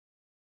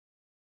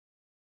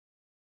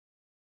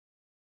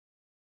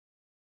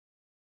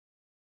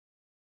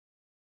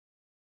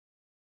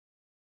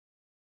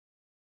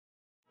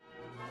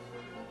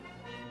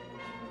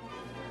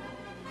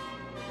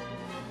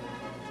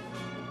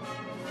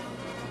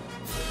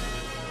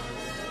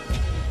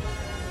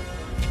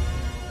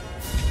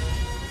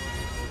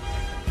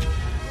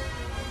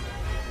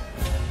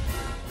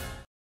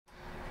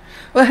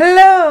Well,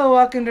 hello!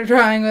 Welcome to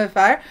Drawing with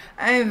Fire.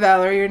 I'm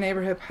Valarie, your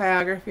neighborhood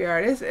pyrography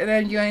artist, and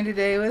I'm joined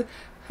today with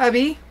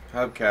hubby.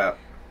 Hubcap.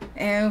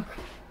 And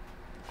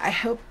I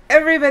hope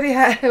everybody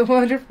had a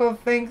wonderful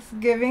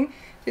Thanksgiving.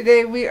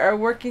 Today we are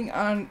working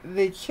on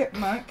the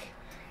chipmunk,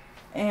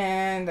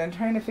 and I'm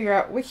trying to figure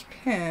out which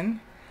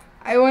pen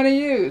I want to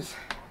use.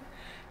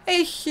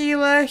 Hey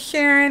Sheila,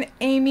 Sharon,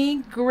 Amy,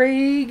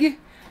 Greg.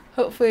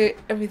 Hopefully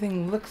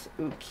everything looks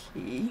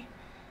okay.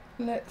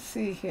 Let's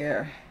see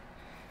here.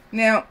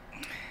 Now,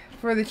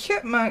 for the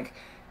chipmunk,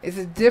 it's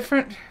a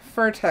different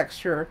fur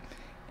texture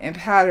and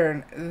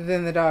pattern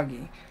than the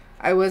doggy.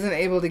 I wasn't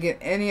able to get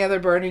any other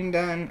burning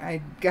done.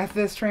 I got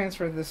this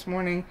transferred this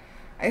morning.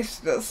 I'm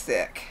still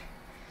sick.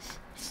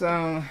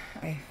 So,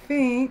 I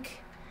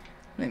think,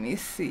 let me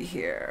see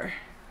here.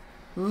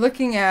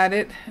 Looking at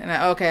it, and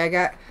I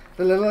got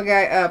the little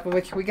guy up,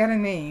 which we got a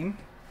name.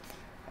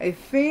 I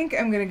think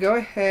I'm going to go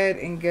ahead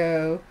and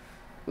go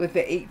with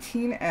the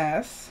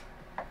 18S.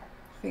 I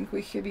think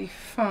we should be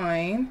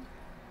fine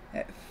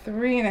at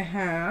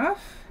 3.5.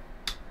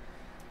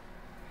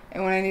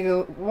 And what I need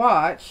to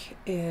watch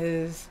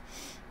is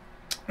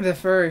the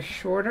fur is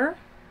shorter.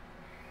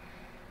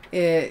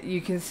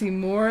 You can see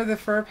more of the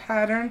fur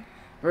pattern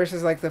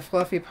versus like the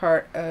fluffy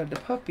part of the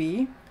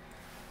puppy.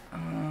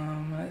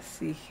 Let's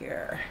see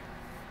here.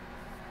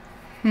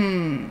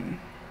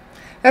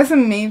 That's the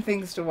main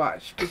things to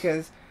watch,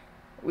 because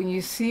when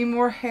you see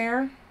more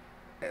hair,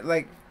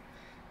 like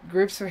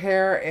groups of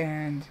hair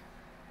and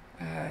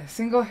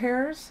single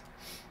hairs,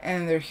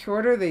 and they're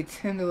shorter, they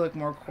tend to look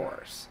more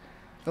coarse.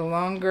 The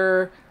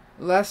longer,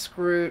 less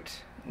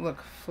root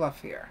look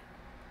fluffier.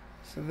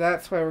 So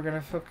that's why we're going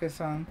to focus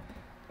on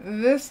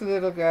this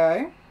little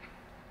guy.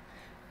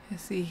 You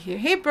see here.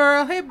 Hey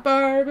Burl, hey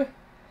Barb.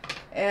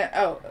 And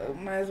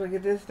might as well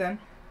get this done.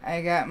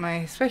 I got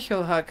my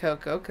special hot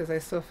cocoa because I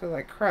still feel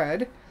like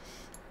crud.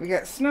 We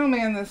got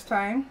snowman this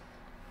time.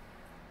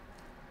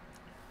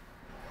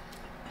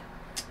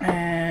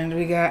 And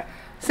we got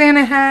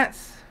Santa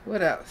hats.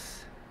 What else?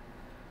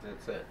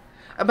 That's it.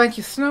 A bunch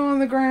of snow on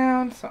the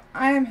ground, so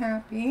I am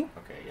happy.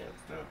 Okay, yeah,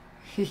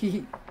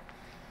 snow.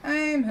 I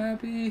am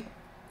happy.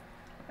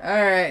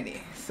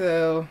 Alrighty,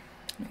 so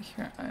make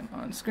sure I'm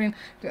on screen.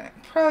 I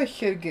probably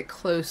should get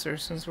closer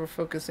since we're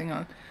focusing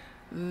on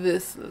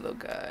this little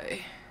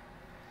guy.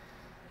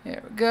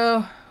 There we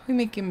go. We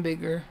make him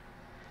bigger.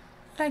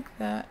 Like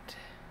that.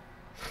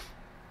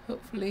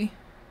 Hopefully.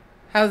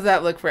 How's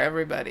that look for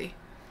everybody?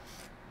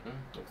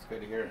 Looks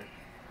good here.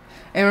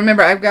 And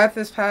remember, I've got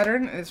this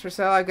pattern. It's for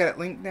sale. I've got it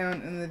linked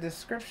down in the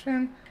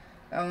description,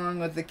 along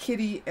with the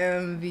kitty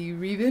and the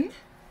ribbon.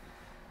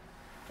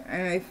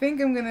 And I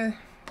think I'm going to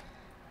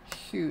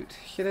shoot.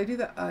 Should I do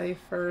the eye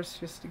first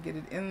just to get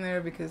it in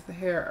there? Because the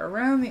hair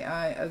around the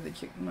eye of the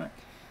chipmunk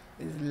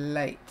is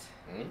light.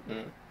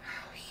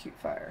 Shoot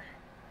fire.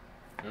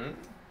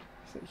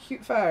 So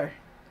shoot fire.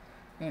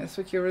 I'm going to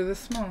switch over to the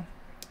small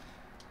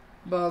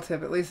ball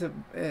tip. At least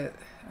it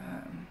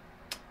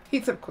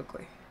heats up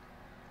quickly.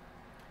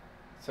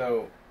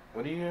 So,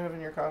 what do you have in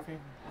your coffee?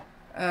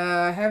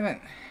 I haven't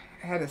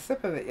had a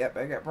sip of it yet,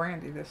 but I got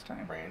brandy this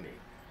time. Brandy.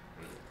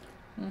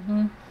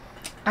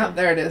 Oh,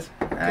 there it is.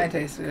 I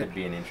tasted it. Could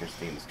be an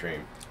interesting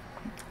stream.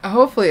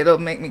 Hopefully it'll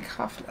make me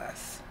cough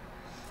less,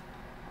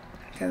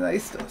 because I'm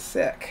still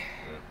sick.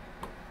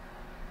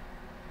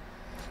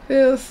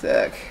 Feel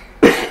sick.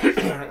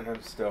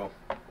 I'm still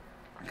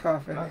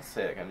Coughing. not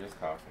sick, I'm just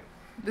coughing.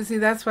 But see,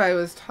 that's why I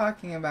was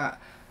talking about.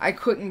 I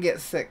couldn't get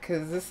sick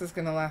because this is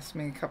going to last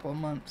me a couple of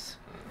months.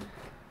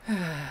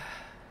 I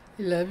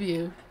love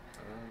you.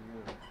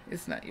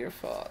 It's not your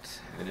fault.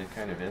 It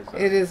kind of is. Though.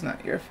 It is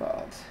not your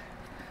fault.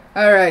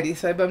 Alrighty,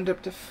 so I bumped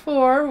up to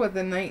 4 with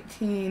the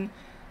 19S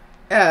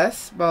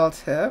ball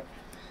tip.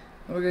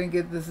 We're going to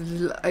get this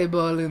little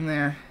eyeball in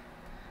there.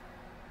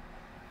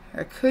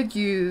 I could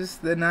use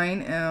the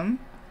 9M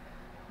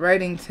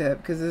writing tip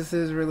because this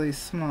is really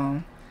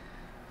small.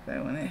 But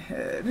I went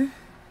ahead.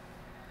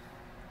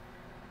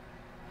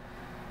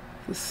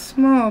 The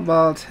small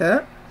ball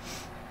tip.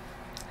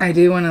 I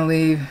do want to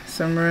leave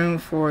some room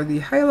for the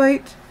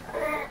highlight.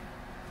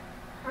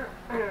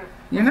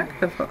 You're not going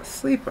to fall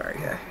asleep, are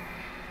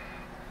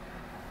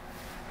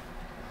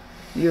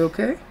you? You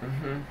okay?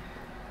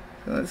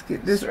 So let's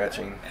get this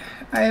stretching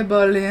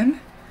eyeball in.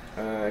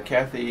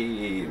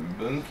 Kathy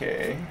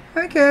Bunke.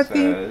 Hi,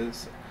 Kathy.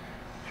 Says,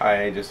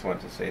 "Hi, I just want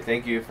to say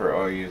thank you for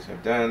all you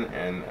have done,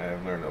 and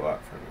I've learned a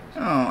lot from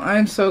you." Oh,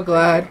 I'm so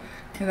glad.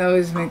 It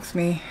always makes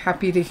me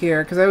happy to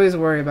hear, because I always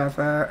worry about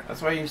that.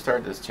 That's why you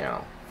start this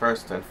channel,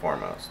 first and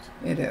foremost.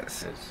 It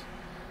is.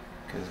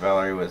 Because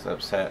Valarie was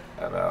upset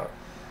about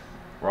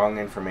wrong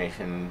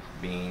information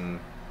being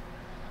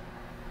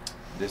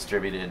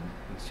distributed,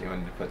 and she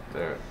wanted to put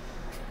the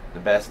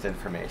best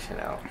information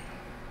out.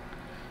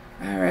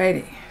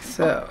 Alrighty,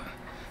 so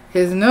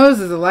his nose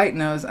is a light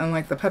nose,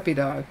 unlike the puppy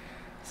dog,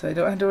 so I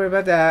don't have to worry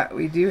about that.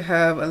 We do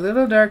have a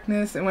little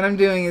darkness, and what I'm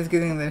doing is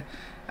getting the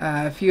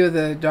a few of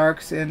the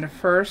darks in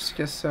first,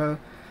 just so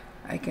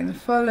I can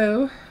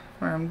follow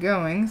where I'm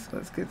going. So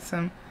let's get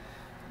some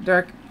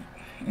dark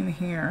in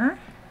here.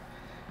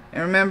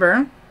 And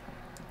remember,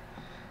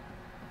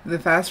 the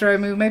faster I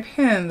move my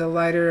pen, the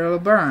lighter it'll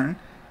burn.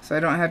 So I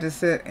don't have to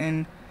sit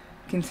and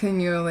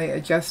continually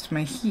adjust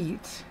my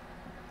heat.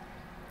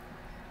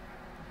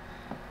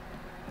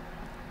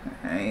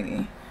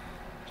 Alrighty.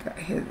 Got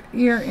his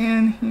ear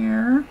in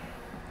here.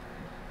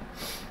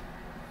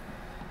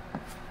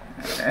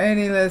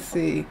 Alrighty, let's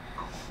see.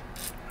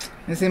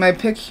 You see my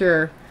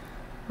picture.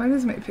 Why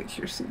does my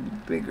picture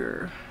seem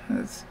bigger?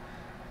 Let's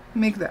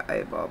make the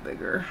eyeball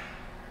bigger.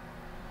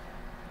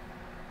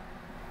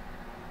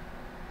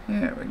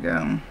 There we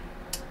go.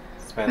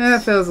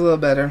 That feels a little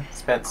better.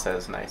 Spence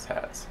says nice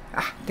hats.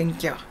 Ah,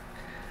 thank you.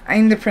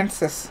 I'm the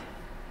princess.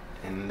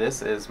 And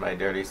this is my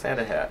dirty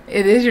Santa hat.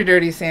 It is your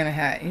dirty Santa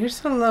hat. You're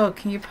so low.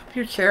 Can you pop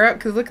your chair up?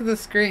 Because look at the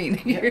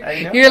screen.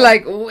 Yeah, you're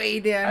like way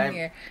down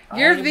here.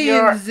 You're being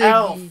your Ziggy.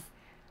 elf.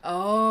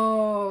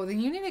 Oh, then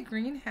you need a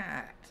green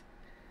hat.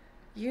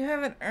 You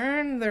haven't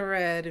earned the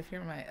red if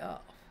you're my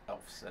elf.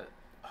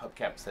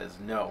 Hubcap says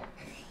no.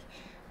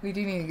 We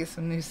do need to get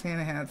some new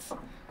Santa hats.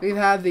 We've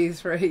had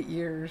these for 8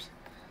 years.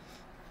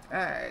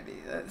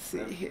 Alrighty, let's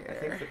see here. I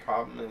think the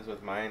problem is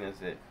with mine is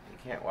that you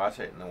can't wash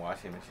it in the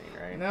washing machine,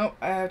 right? Nope,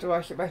 I have to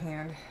wash it by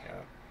hand.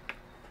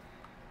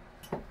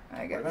 Yeah.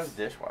 I guess. What about a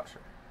dishwasher?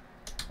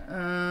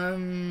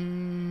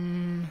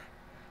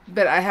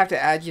 But I have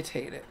to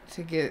agitate it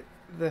to get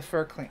the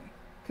fur clean.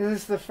 Because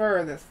it's the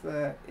fur that's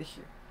the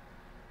issue.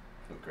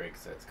 Greg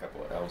says a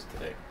couple of elves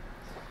today.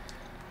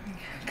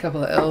 A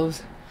couple of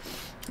elves.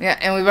 Yeah,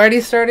 and we've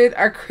already started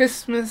our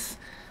Christmas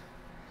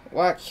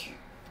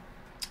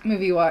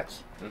movie watch.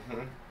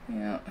 Mm-hmm.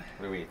 Yeah.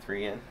 What are we,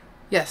 3 in?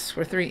 Yes,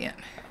 we're 3 in.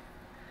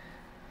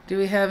 Do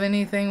we have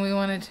anything we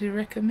wanted to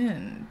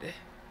recommend?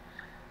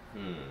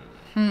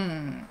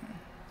 I'm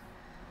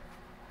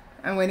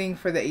waiting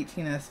for the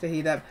 18S to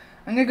heat up.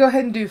 I'm going to go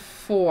ahead and do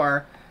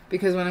 4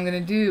 because what I'm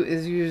going to do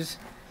is use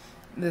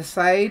the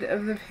side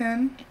of the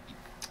pen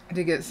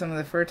to get some of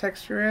the fur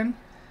texture in.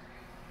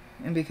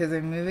 And because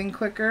I'm moving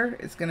quicker,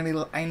 it's going to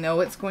be, I know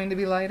it's going to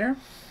be lighter.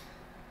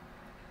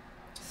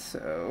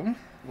 So.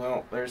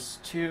 Well, there's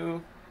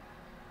 2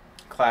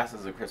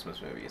 classes of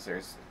Christmas movies.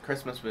 There's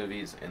Christmas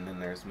movies, and then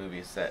there's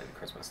movies set in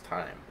Christmas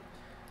time.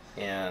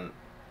 And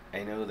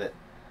I know that,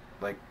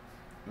 like,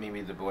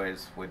 maybe the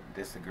boys would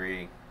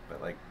disagree,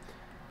 but, like,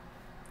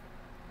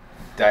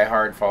 Die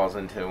Hard falls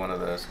into one of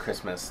those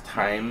Christmas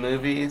time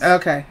movies.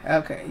 Okay,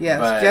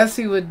 yes.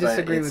 Jesse would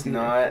disagree but with you.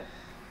 It's not.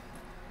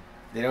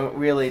 They don't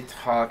really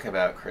talk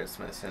about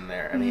Christmas in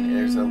there. I mean,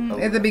 there's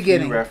at the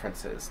beginning few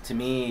references. To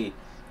me,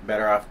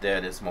 Better Off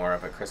Dead is more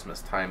of a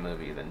Christmas time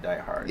movie than Die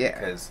Hard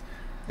because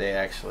they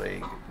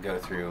actually go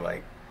through,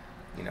 like,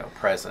 you know,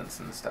 presents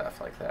and stuff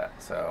like that.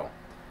 So,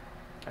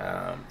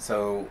 yeah,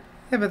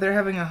 but they're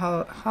having a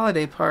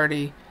holiday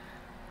party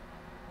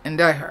in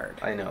Die Hard.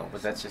 I know,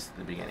 but that's just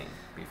the beginning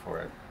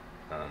before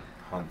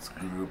Hans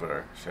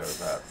Gruber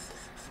shows up.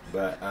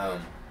 But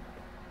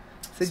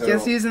so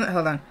just using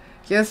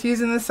just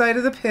using the side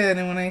of the pen,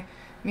 and when I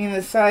mean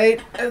the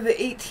side of the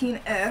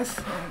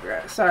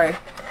 18S, sorry,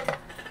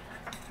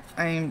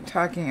 I'm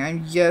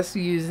just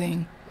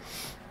using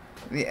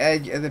the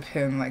edge of the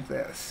pen like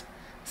this,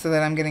 so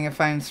that I'm getting a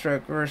fine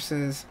stroke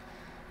versus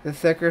the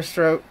thicker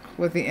stroke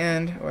with the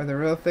end, or the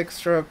real thick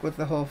stroke with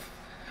the whole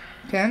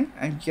pen.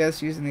 I'm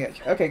just using the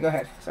edge. Okay, go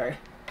ahead. Sorry.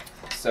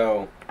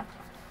 So,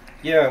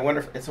 yeah,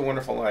 It's a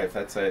Wonderful Life.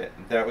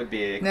 That would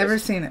be a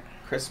seen it.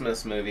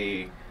 Christmas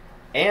movie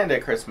and a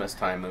Christmas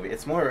time movie.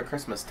 It's more of a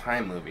Christmas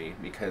time movie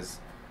because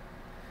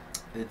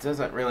it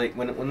doesn't really.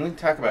 When we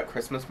talk about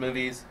Christmas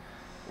movies,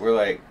 we're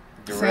like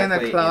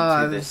directly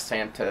into the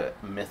Santa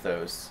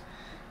mythos.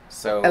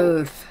 So,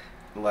 Elf.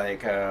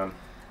 Like,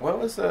 what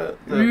was the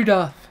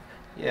Rudolph?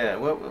 Yeah,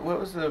 what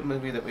was the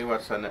movie that we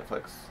watched on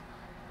Netflix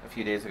a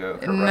few days ago?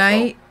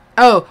 Night.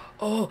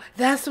 Oh,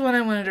 that's the one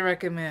I wanted to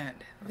recommend.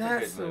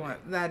 That's the one.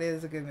 That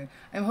is a good movie.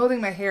 I'm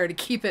holding my hair to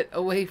keep it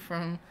away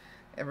from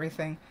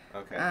everything.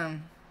 Okay.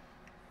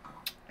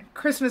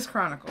 Christmas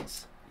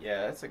Chronicles.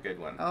 Yeah, that's a good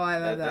one. Oh, I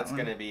love that that's one.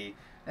 That's gonna be.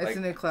 It's like, a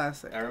new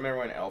classic. I remember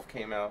when Elf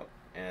came out,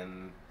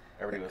 and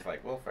everybody was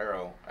like, "Will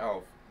Ferrell,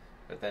 Elf,"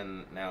 but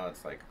then now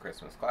it's like a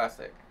Christmas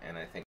classic, and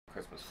I think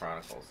Christmas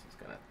Chronicles is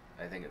gonna.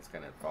 I think it's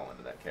gonna fall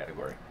into that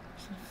category.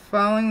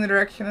 Following the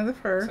direction of the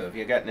fur. So if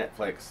you got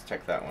Netflix,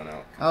 check that one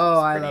out. Oh,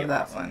 I love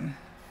that one.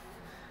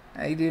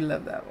 I do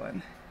love that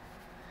one.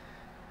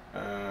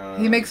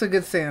 He makes a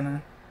good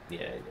Santa.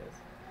 Yeah, he does.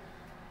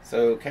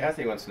 So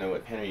Kathy wants to know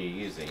what pen are you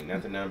using?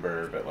 Not the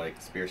number, but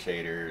like spear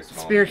shader,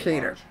 small. Spear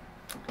shader.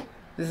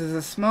 This is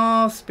a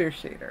small spear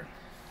shader.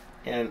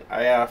 And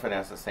I often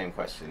ask the same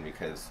question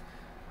because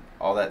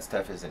all that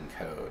stuff is in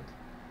code,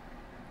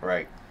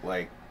 right?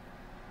 Like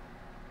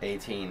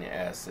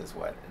 18S is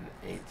what, an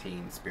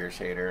 18 spear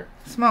shader?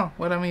 Small.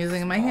 What I'm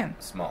using in my hand.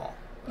 Small.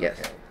 Yes.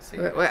 Okay. See,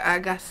 what I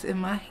got in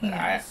my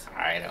hands.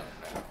 I don't know.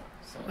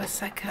 So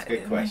what's I got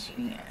in my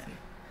hand?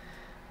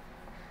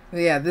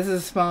 Yeah, this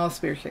is a small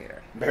spear shader.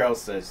 Beryl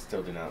says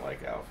still do not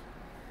like Elf.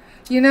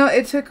 You know,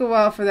 it took a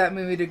while for that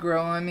movie to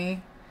grow on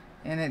me,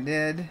 and it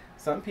did.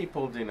 Some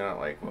people do not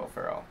like Will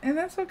Ferrell. And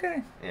that's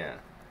okay. Yeah.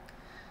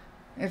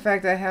 In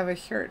fact, I have a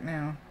shirt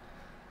now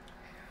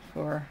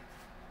for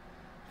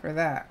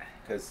that.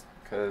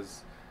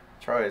 Because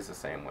Troy is the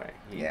same way.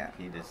 He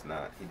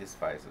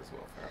despises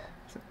Will Ferrell.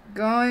 So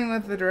going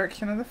with the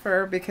direction of the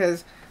fur,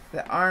 because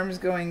the arm's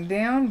going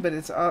down, but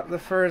the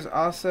fur is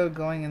also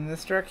going in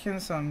this direction,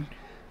 so I'm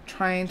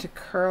trying to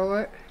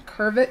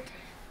curve it,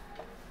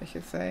 I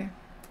should say.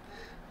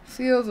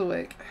 Seal's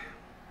awake.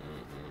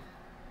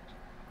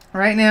 Mm-hmm.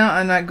 Right now,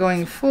 I'm not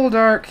going full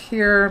dark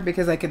here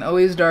because I can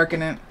always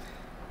darken it.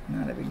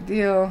 Not a big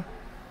deal,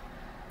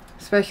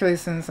 especially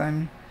since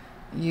I'm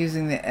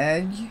using the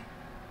edge.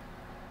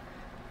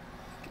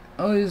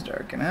 Always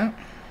darken it.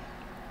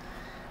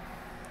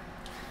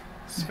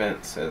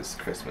 Spence says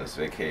Christmas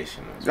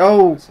Vacation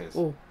was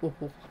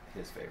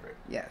his favorite.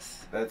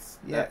 Yes. That's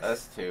yes.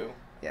 Us too.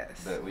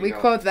 Yes. We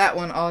quote that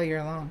one all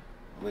year long.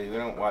 We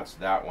don't watch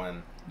that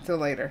one until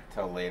later.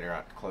 Till later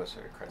on,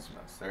 closer to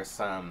Christmas. There's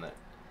some that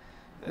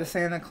the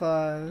Santa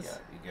Claus. Yeah,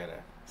 you gotta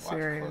watch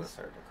series.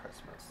 Closer to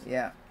Christmas.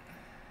 Yeah.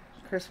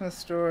 Christmas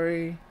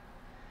Story.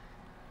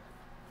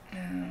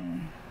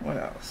 What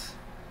else?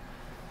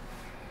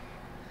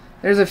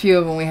 There's a few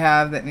of them we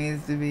have that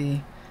needs to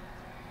be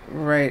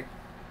right,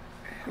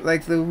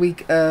 like the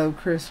week of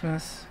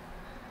Christmas.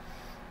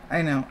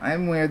 I know,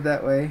 I'm weird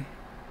that way.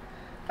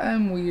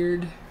 I'm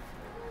weird.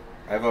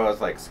 I've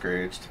always liked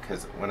Scrooged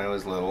because when I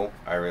was little,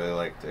 I really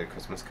liked A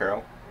Christmas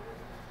Carol.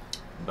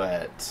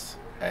 But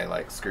I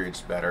like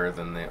Scrooged better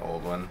than the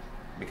old one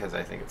because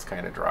I think it's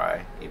kind of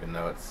dry, even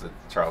though it's a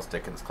Charles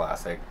Dickens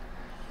classic.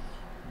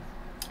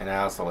 And I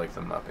also like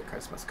the Muppet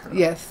Christmas Carol.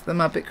 Yes, I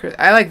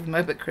like the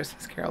Muppet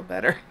Christmas Carol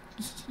better.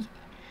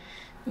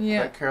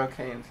 Yeah. But Carol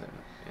Kane's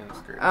in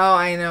Scrooge. Oh,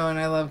 I know, and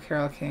I love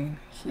Carol Kane.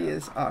 He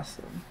is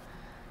awesome.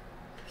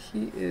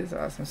 He is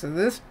awesome. So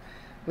this,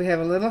 we have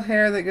a little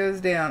hair that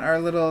goes down.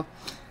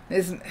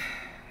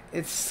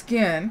 It's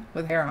skin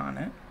with hair on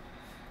it,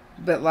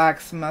 but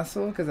lacks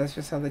muscle because that's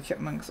just how the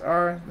chipmunks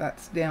are.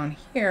 That's down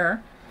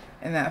here,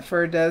 and that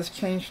fur does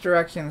change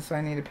direction, so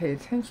I need to pay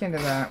attention to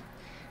that.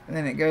 And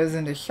then it goes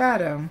into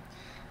shadow.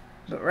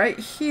 But right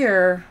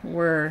here,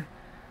 where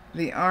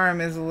the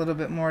arm is a little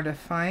bit more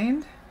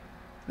defined,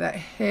 that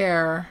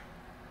hair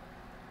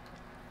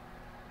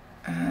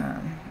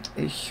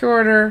is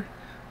shorter,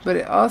 but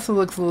it also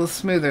looks a little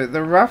smoother.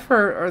 The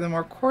rougher or the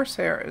more coarse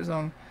hair is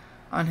on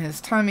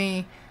his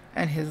tummy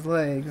and his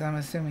legs. I'm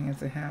assuming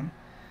it's a him.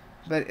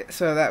 But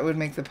so that would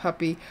make the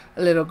puppy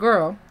a little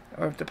girl,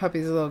 or if the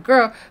puppy's a little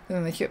girl,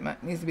 then the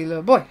chipmunk needs to be a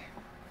little boy.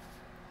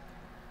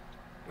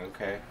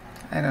 Okay.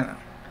 I don't know.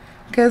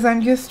 Because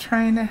I'm just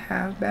trying to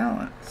have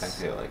balance. I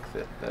feel like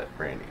that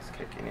brandy's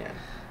kicking in.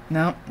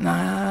 No,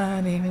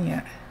 not even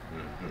yet.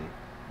 Mm-hmm.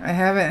 I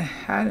haven't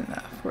had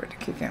enough for it to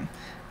kick in.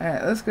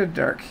 Alright, let's go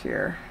dark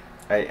here.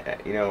 I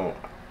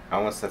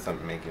almost said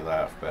something to make you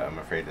laugh, but I'm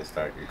afraid to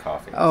start your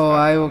coughing. Oh,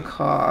 I will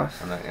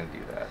cough. I'm not going to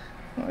do that.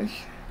 Oh,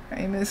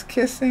 I miss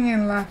kissing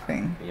and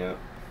laughing. Yep.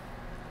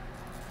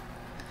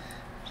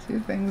 Two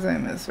things I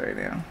miss right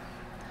now.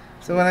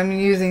 So what I'm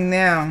using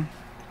now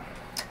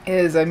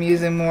is I'm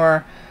using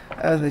more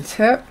of the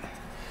tip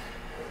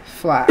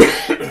flat.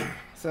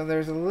 So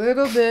there's a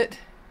little bit,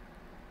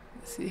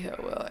 let's see how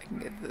well I can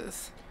get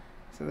this.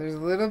 So there's a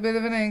little bit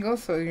of an angle,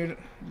 so you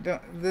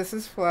don't, this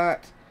is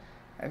flat.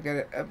 I've got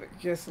it up at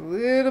just a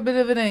little bit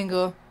of an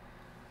angle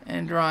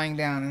and drawing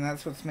down, and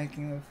that's what's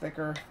making the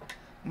thicker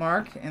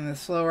mark. And the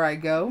slower I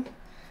go,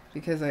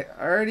 because I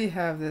already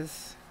have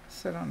this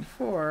set on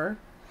 4,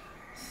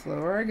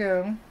 slower I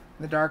go,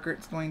 the darker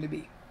it's going to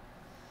be.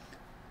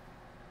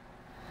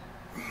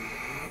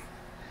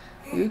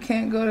 You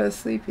can't go to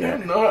sleep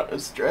yet. I'm not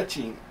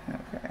stretching.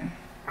 Okay.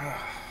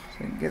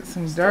 So get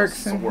some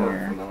darks in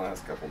here. From the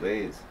last couple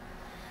days.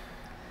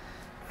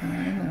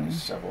 We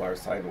shovel our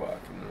sidewalk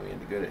and then we had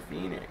to go to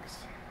Phoenix.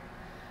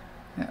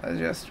 That was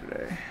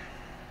yesterday.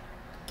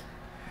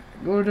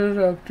 Go to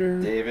the doctor.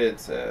 David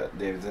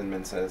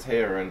Zinman says,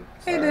 "Hey, everyone.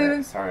 Hey,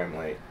 David. Sorry I'm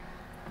late.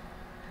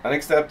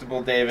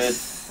 Unacceptable, David.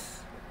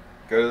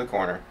 Go to the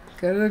corner.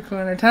 Go to the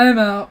corner. Time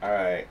out. All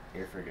right,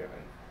 you're forgiven."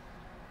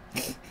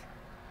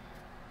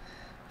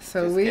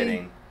 So Just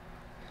kidding.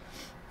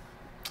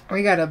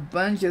 We got a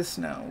bunch of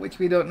snow, which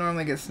we don't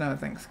normally get snow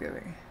at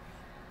Thanksgiving.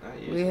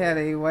 We had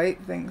a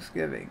white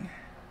Thanksgiving.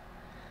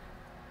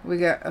 We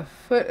got a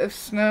foot of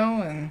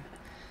snow in,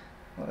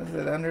 what was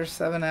it, under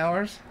 7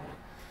 hours?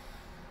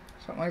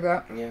 Something like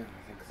that? Yeah,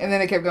 I think so. And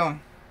then it kept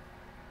going.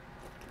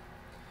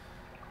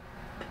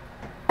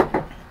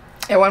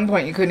 At one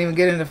point, you couldn't even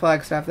get into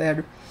Flagstaff. They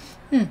had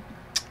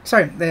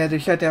to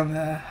shut down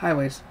the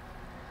highways.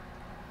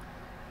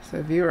 So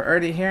if you were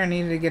already here and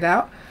needed to get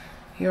out,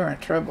 you were in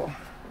trouble.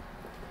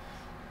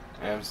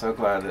 I'm so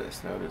glad that it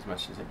snowed as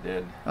much as it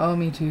did. Oh,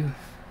 me too.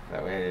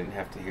 That way I didn't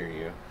have to hear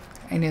you.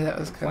 I knew that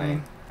was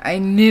coming. I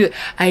knew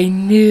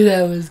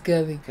that was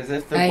coming. Because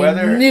if the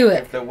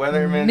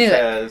weatherman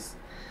says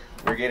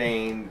we're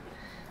getting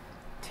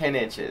 10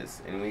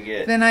 inches, and we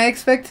get... Then I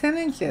expect 10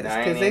 inches,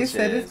 9 because they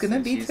said it's going to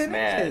be she's 10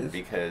 mad inches.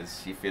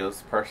 because she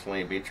feels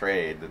personally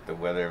betrayed that the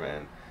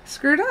weatherman...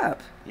 Screwed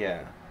up.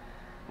 Yeah.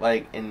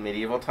 Like, in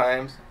medieval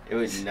times, it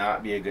would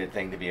not be a good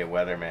thing to be a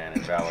weatherman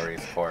in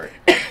Valarie's court.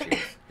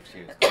 If she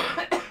was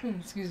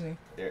Excuse me.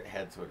 Their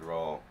heads would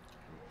roll,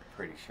 I'm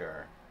pretty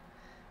sure.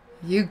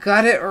 You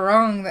got it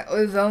wrong. That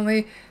was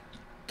only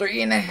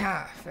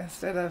 3.5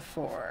 instead of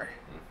 4.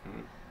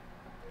 Mm-hmm.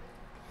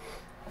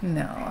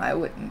 No, I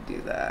wouldn't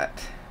do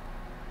that.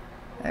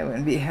 I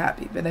wouldn't be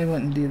happy, but I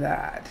wouldn't do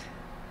that.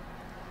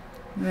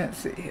 Let's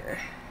see here.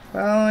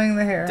 Following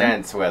the hair.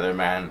 Dance,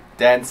 weatherman.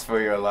 Dance for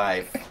your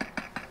life.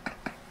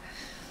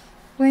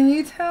 When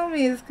you tell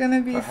me it's going to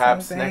be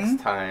Perhaps something...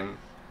 next time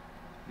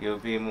you'll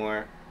be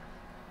more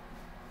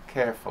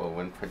careful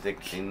when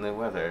predicting the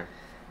weather.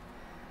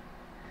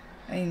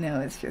 I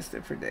know it's just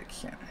a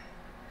prediction.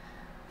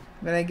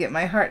 But I get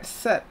my heart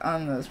set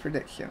on those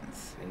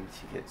predictions. And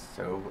she gets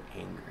so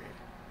angry.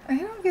 I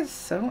don't get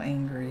so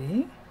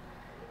angry.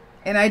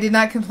 And I did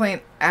not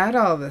complain at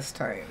all this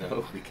time.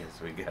 No, because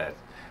we got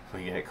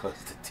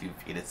close to 2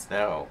 feet of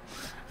snow.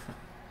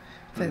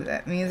 But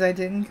that means I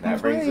didn't complain.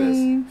 That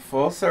brings us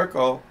full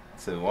circle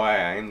to why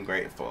I'm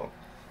grateful.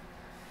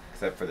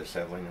 Except for the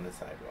shoveling on the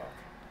sidewalk.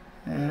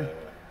 Yeah,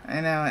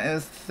 I know. It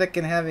was thick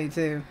and heavy,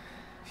 too.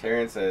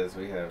 Sharon says,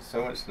 we have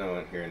so much snow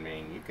in here in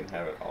Maine, you can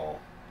have it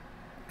all.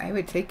 I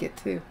would take it,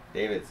 too.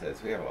 David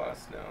says, we have a lot of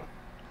snow.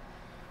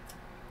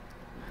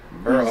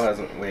 Burl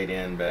hasn't weighed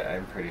in, but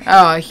I'm pretty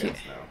sure he's getting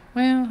snow.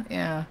 Well,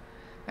 yeah.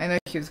 I know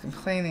he was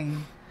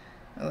complaining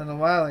a little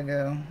while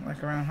ago,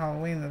 like around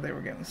Halloween, that they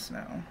were getting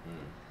snow.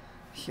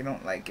 He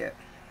don't like it.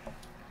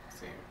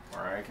 Let's see,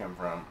 where I come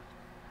from,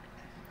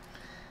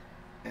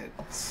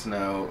 it's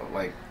snow,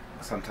 like,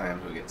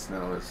 sometimes we get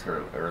snow as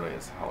early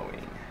as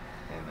Halloween,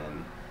 and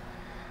then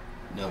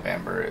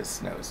November is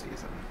snow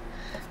season.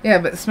 Yeah,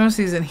 but snow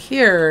season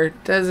here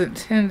doesn't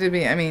tend to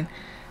be, I mean,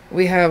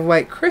 we have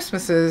white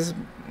Christmases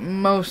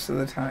most of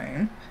the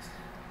time.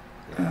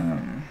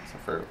 Yeah.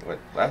 Except for what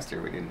last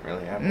year we didn't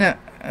really have. No,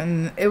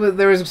 and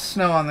there was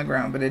snow on the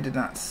ground, but it did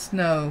not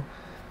snow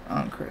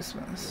on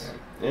Christmas. Yeah.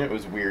 And it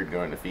was weird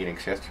going to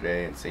Phoenix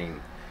yesterday and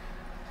seeing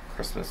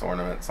Christmas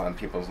ornaments on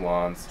people's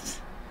lawns,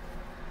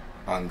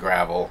 on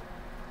gravel,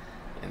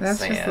 and That's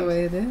sand, just the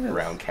way it is.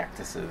 around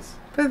cactuses.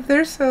 But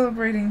they're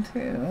celebrating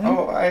too.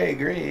 Oh, I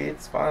agree.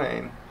 It's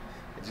fine.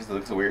 It just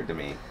looks weird to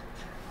me.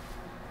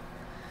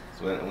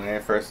 So when I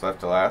first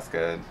left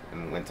Alaska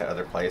and went to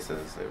other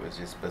places, it was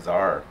just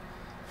bizarre.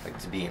 Like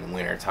to be in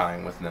winter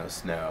time with no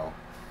snow.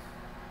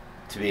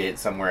 To be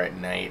somewhere at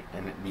night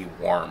and it be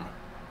warm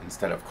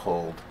instead of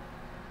cold.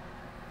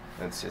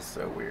 That's just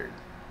so weird.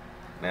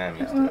 Now I'm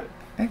used to it.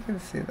 I can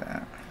see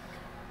that.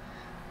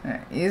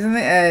 Alright, using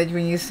the edge.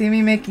 When you see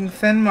me making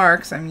thin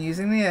marks, I'm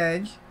using the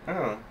edge.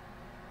 Oh.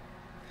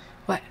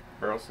 What?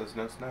 Burl says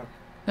no snow.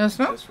 No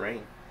snow? Just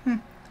rain.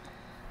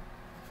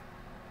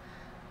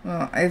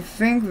 Well, I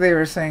think they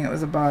were saying it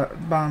was a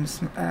bomb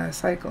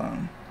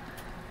cyclone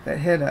that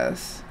hit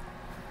us.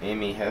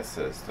 Amy Hess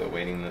says still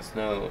waiting the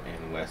snow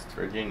in West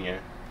Virginia.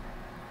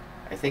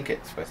 I think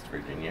it's West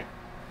Virginia.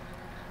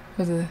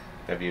 Was it?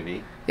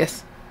 WV?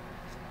 Yes.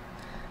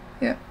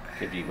 Yep.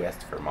 Could be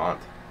West Vermont.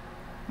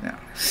 No.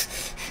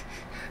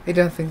 I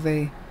don't think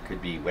they...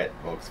 Could be wet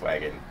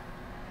Volkswagen.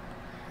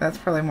 That's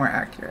probably more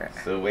accurate.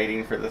 So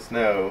waiting for the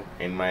snow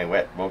in my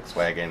wet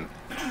Volkswagen.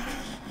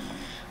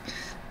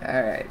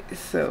 Alright,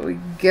 so we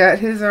got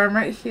his arm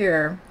right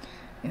here.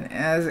 And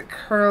as it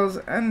curls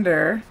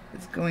under,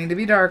 it's going to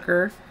be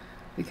darker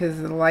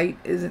because the light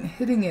isn't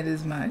hitting it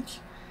as much.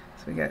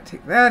 So we got to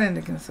take that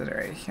into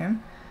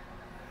consideration.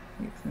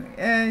 Using the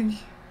edge.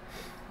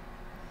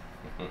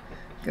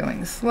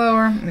 Going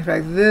slower. In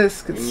fact,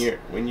 this could...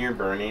 When you're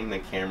burning, the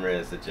camera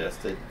is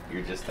adjusted.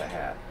 You're just a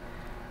hat.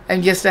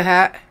 I'm just a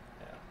hat?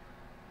 Yeah.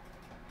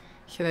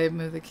 Should I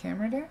move the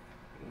camera down?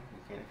 You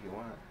can if you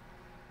want.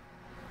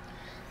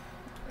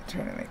 I'm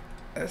trying to make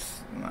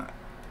us not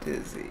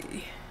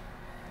dizzy.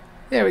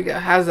 There we go.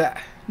 How's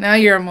that? Now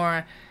you're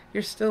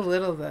still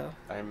little, though.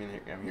 I'm your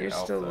You're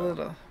elf, still though.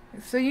 little.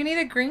 So you need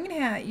a green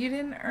hat. You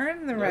didn't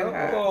earn the red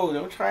hat. Oh,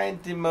 don't try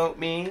and demote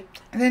me.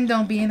 Then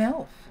don't be an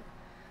elf.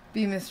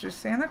 Be Mr.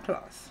 Santa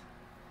Claus.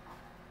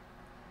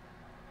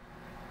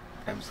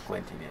 I'm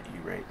squinting at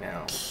you right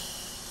now.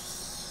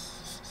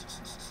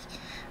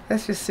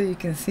 That's just so you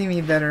can see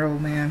me better,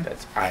 old man.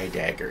 That's eye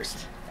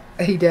daggers.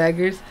 Eye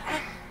daggers.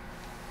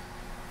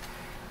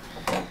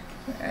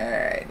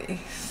 Alrighty.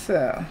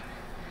 So,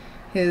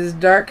 his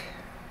dark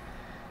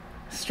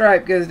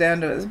stripe goes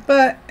down to his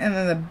butt and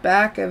then the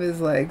back of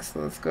his legs.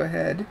 So let's go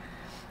ahead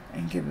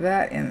and get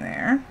that in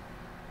there.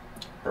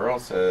 Earl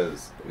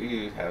says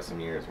we have some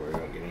years where we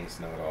don't get any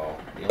snow at all.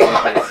 The only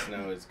place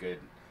snow is good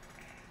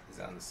is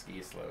on the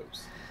ski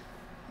slopes.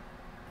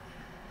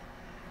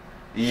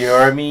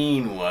 You're a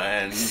mean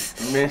one,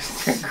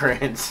 Mr.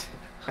 Grinch.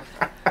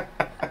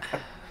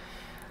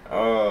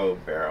 Oh,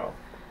 Beryl.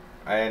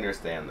 I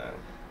understand though.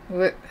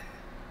 What?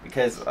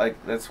 Because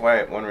like that's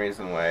why one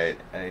reason why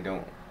I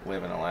don't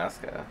live in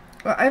Alaska.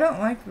 Well, I don't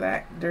like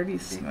that dirty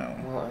snow.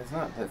 Well, it's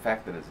not the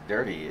fact that it's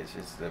dirty. It's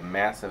just the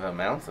massive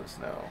amounts of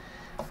snow.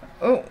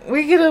 Oh,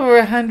 we get over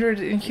 100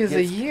 inches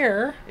a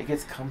year. It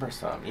gets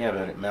cumbersome. Yeah,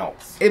 but it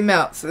melts. It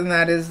melts, and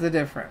that is the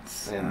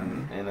difference.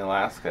 In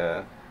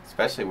Alaska,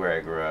 especially where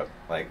I grew up,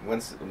 like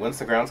once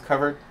the ground's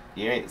covered,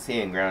 you ain't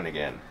seeing ground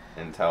again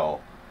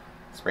until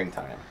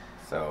springtime.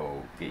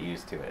 So get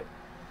used to it.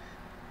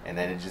 And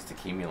then it just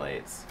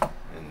accumulates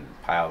and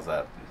piles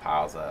up and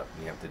piles up.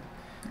 You have to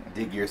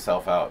dig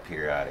yourself out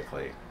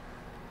periodically.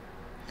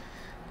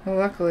 Well,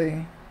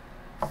 luckily,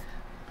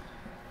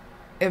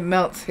 it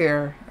melts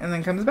here and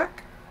then comes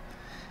back.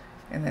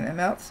 And then it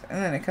melts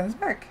and then it comes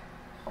back.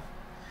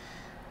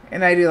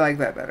 And I do like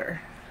that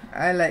better.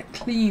 I like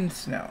clean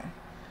snow.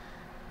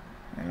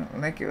 I don't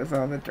like it with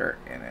all the dirt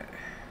in it.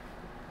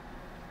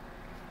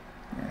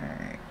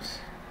 Alright.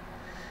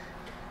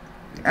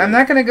 I'm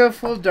not going to go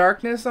full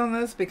darkness on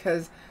this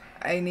because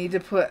I need to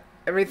put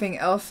everything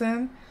else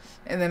in.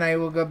 And then I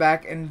will go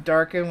back and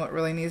darken what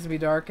really needs to be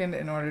darkened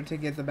in order to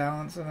get the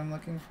balance that I'm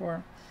looking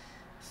for.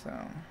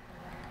 So,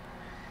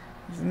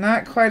 it's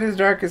not quite as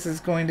dark as it's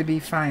going to be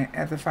fine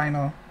at the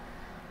final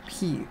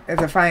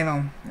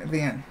at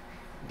the end.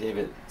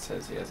 David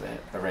says he has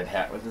a red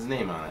hat with his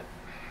name on it.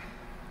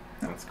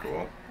 That's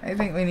cool. I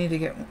think we need to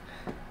get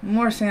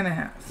more Santa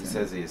hats. He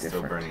says he is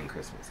still burning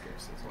Christmas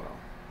gifts as well.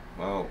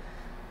 Well,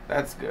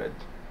 that's good.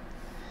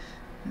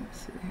 Let's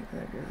see,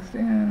 that goes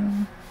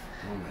down.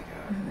 Oh my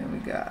god. And then we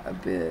got a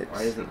bit.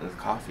 Why isn't this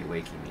coffee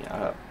waking me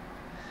up?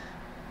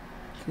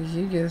 Because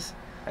you just...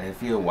 I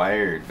feel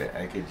wired, but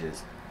I could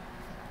just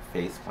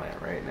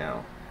faceplant right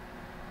now.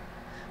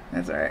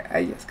 That's alright.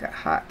 I just got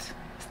hot.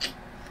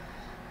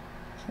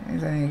 That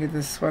means I need to get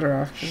this sweater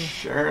off.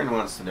 Sharon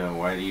wants to know,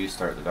 why do you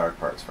start the dark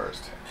parts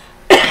first?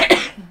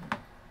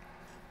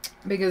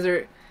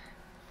 Because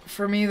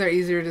for me, they're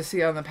easier to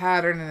see on the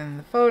pattern and in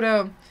the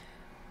photo.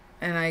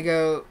 And I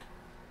go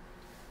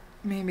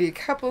maybe a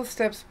couple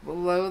steps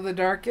below the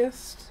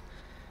darkest.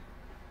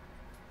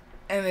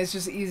 And it's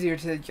just easier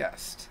to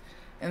adjust.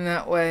 And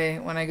that way,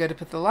 when I go to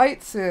put the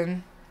lights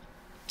in,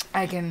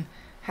 I can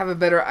have a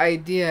better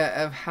idea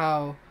of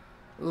how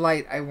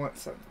light I want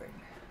something.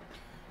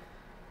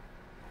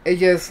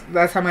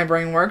 That's how my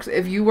brain works.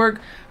 If you work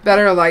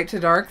better light to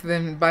dark,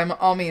 then by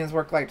all means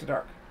work light to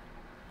dark.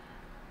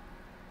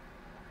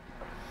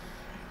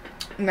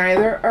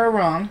 Neither are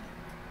wrong.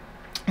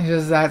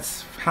 Because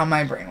that's how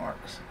my brain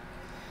works.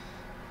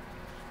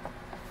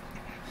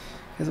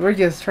 Because we're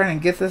just trying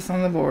to get this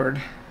on the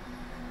board.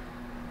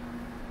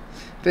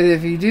 But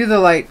if you do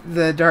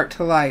the dark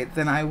to light,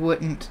 then I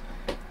wouldn't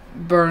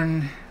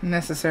burn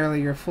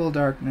necessarily your full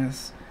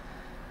darkness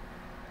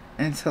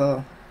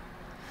until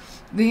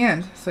the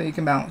end, so you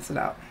can balance it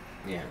out.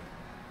 Yeah.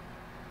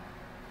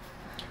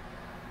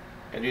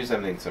 I do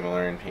something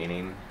similar in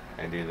painting.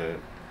 I do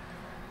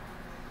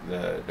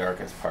the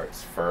darkest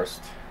parts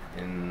first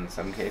in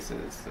some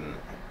cases, and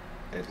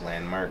it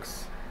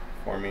landmarks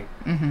for me.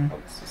 Mm-hmm.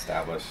 Helps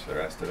establish the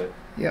rest of it.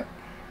 Yep.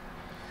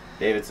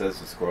 David says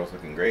the squirrel's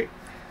looking great.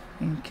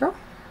 Thank you.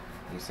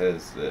 He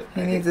says that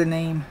he needs a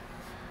name.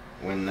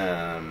 When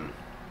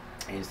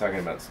he's talking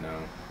about snow,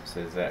 he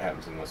says that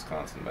happens in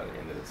Wisconsin by the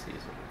end of the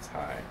season. It's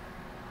high.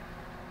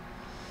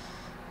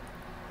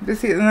 But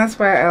see, and that's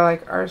why I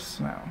like our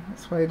snow.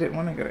 That's why I didn't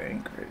want to go to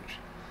Anchorage.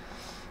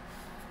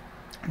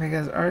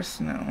 Because our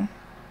snow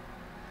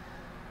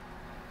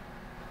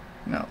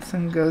melts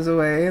and goes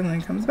away and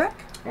then comes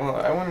back. Well,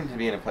 I wanted to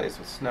be in a place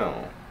with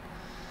snow,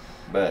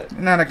 but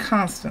not a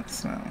constant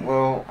snow.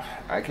 Well,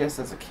 I guess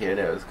as a kid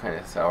I was kind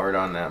of soured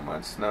on that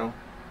much snow.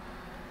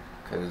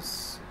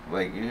 Because,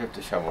 like, you have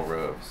to shovel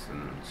roofs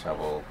and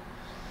shovel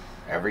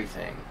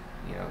everything,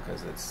 you know,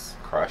 because it's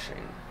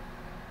crushing.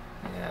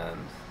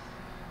 And,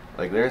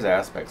 like, there's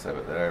aspects of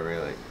it that I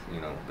really,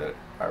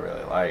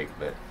 like,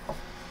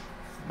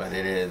 but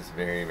it is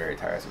very, very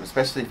tiresome,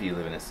 especially if you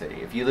live in a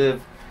city. If you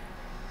live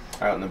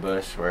out in the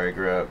bush where I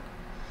grew up,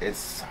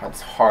 it's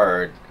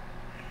hard,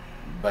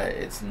 but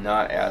it's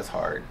not as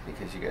hard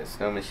because you got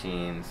snow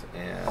machines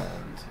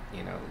and,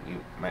 you know,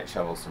 you might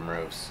shovel some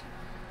roofs,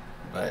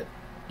 but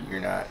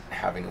you're not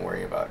having to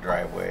worry about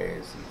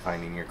driveways and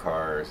finding your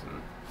cars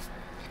and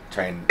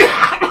trying,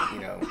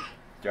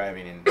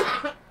 driving in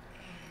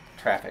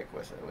traffic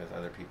with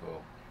other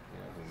people,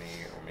 who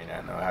may or may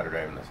not know how to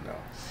drive in the snow.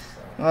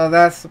 So. Well,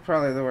 that's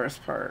probably the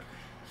worst part.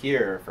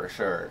 Here, for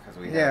sure, because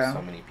we have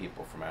so many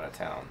people from out of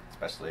town,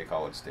 especially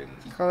college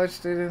students. College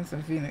students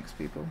and Phoenix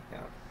people.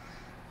 Yeah.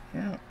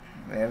 Yeah.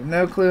 They have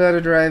no clue how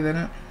to drive in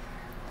it.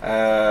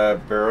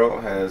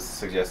 Beryl has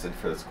suggested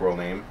for the squirrel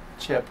name,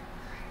 Chip.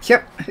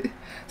 Chip.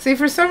 See,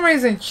 for some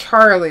reason,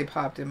 Charlie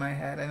popped in my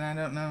head, and I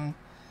don't know.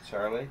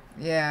 Charlie?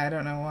 Yeah, I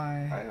don't know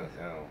why. I don't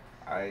know.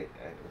 It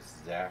was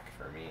Zach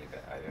for me,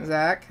 but I don't.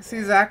 Zach? Yeah.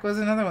 See, Zach was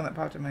another one that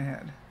popped in my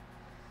head.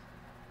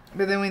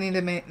 But then we need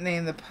to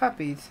name the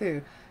puppy,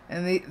 too.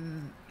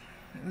 And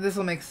this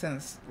will make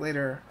sense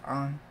later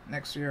on,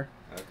 next year.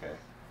 Okay.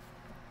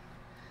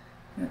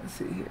 Let's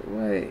see here.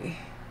 Why?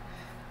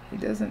 He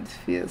doesn't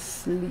feel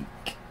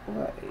sleek.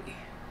 Why?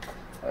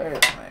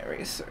 Where's my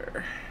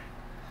eraser?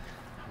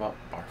 How about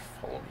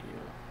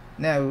Bartholomew?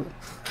 No.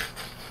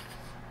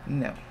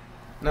 No.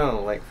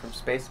 No, like from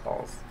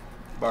Spaceballs.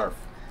 Barf.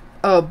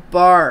 Oh,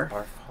 Barf.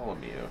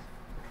 Bartholomew.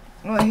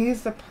 Well,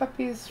 he's the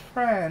puppy's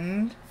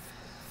friend.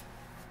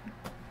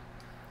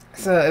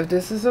 So if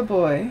this is a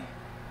boy,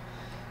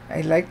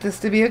 I'd like this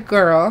to be a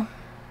girl.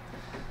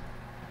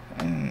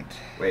 And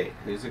wait,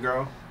 who's the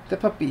girl? The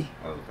puppy.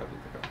 Oh, the puppy.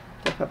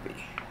 The puppy.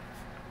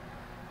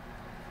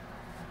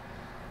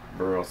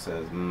 Burl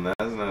says,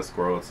 that's not a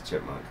squirrel, it's a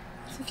chipmunk.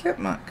 It's a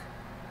chipmunk.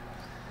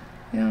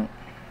 Yeah.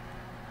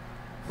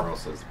 Burl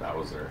says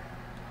Bowser.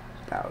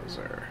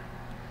 Bowser.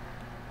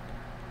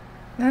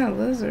 Not a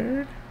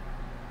lizard.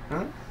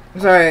 Huh?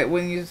 Sorry,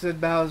 when you said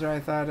Bowser, I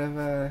thought of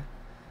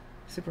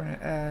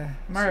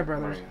Mario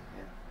Brothers. Mario,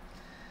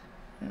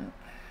 yeah.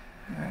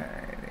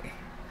 Alrighty.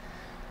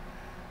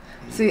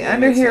 See,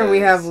 under here we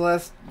have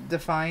less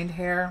defined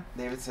hair.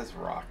 David says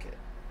Rocket.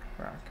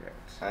 Rocket.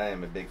 I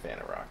am a big fan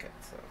of Rocket,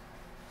 so.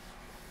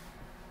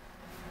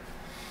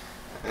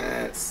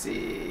 Let's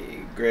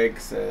see. Greg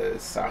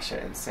says Sasha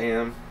and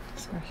Sam.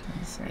 Sasha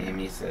and Sam.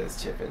 Amy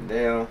says Chip and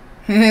Dale.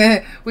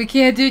 We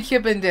can't do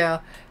Chip and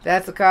Dale.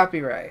 That's a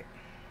copyright.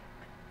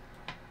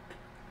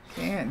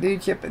 Can't do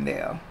Chip and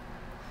Dale.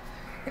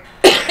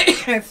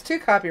 It's 2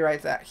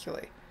 copyrights,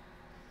 actually.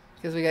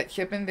 Because we got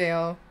Chip and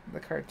Dale, the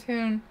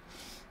cartoon,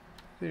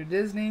 through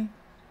Disney.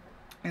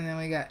 And then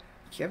we got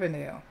Chip and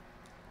Dale.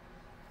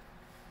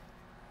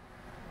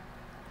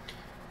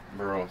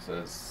 Burl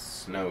says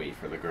Snowy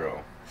for the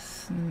girl.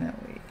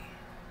 Snowy.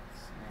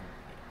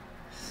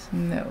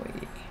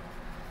 Snowy.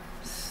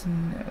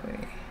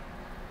 Snowy.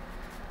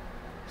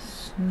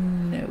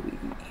 Snowy.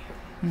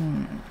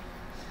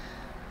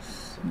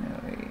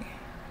 Snowy.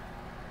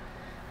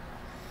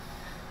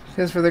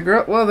 Because for the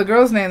girl, well, the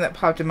girl's name that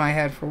popped in my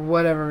head for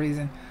whatever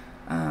reason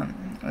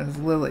was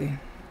Lily.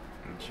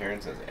 And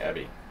Sharon says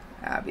Abby.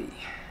 Abby.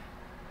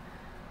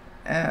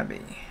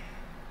 Abby.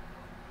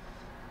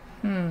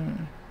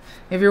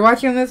 If you're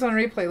watching this on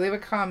replay, leave a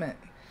comment.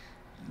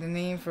 The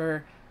name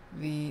for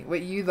the,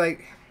 what you'd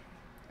like,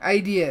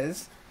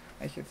 ideas,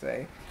 I should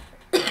say.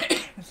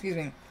 Excuse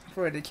me.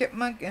 For the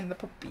chipmunk and the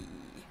puppy.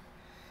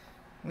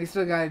 We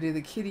still gotta do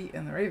the kitty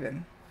and the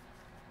raven.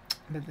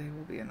 But they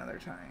will be another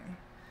time.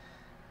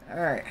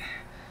 Alright.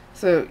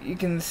 So you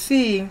can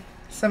see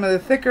some of the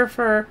thicker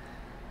fur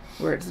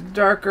where it's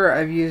darker.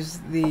 I've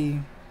used the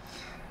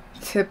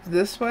tip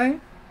this way.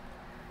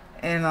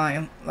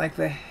 And like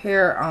the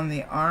hair on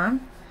the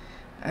arm,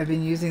 I've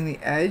been using the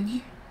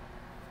edge.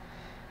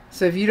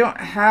 So if you don't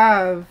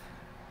have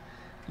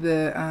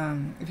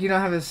if you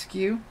don't have a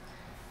skew,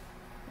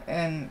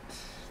 and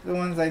the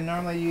ones I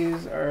normally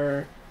use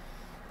are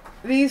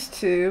these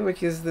 2,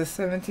 which is the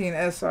 17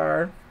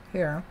 SR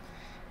here,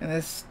 and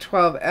this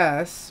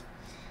 12S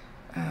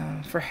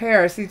for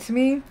hair. See, to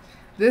me,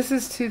 this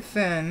is too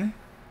thin.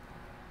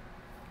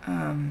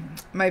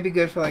 Might be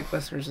good for like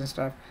whiskers and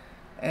stuff.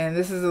 And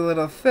this is a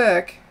little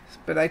thick,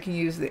 but I can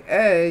use the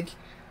edge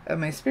of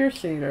my spear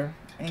shader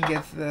and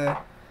get the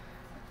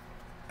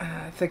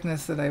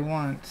thickness that I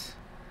want.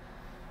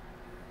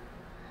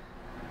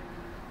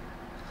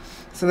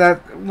 So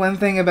that one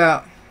thing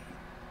about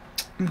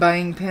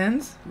buying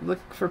pins, look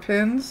for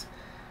pins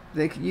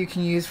that you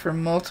can use for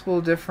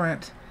multiple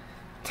different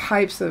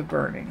types of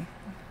burning.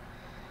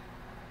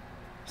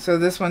 So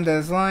this one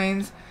does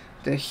lines,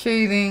 does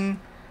shading.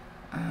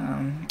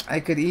 I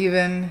could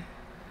even,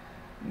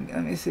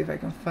 let me see if I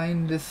can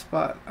find this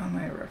spot on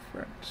my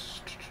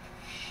reference.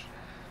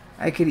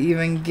 I could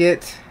even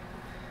get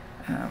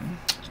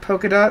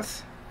polka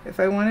dots if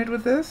I wanted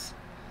with this,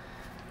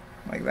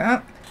 like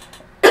that.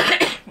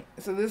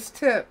 So this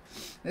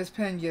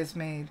pen just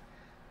made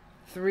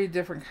 3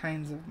 different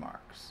kinds of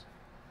marks.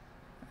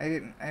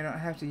 I don't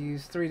have to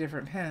use 3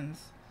 different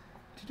pens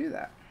to do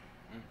that.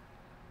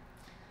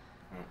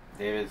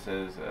 David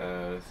says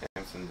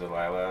Samson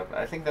Delilah.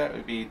 I think that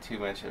would be too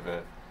much of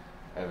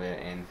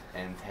an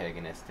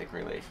antagonistic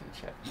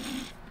relationship.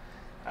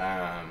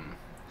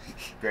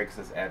 Greg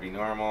says Abby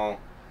normal.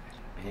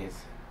 And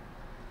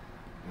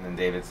then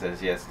David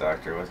says, yes,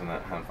 doctor, wasn't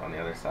that hump on the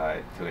other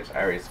side? To which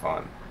I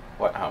respond,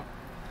 what hump?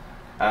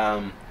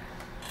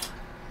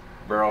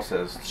 Burl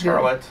says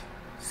Charlotte.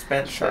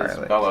 Spence says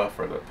Bella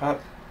for the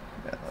pup.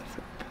 Bella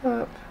for the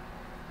pup.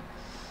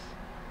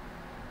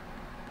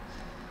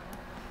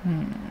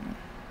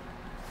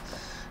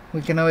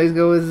 We can always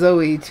go with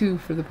Zoe too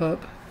for the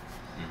pup.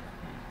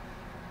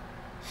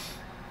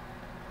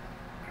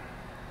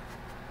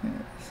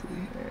 Let's see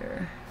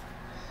here.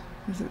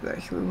 This is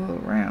actually a little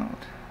round,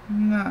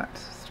 not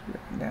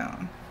straight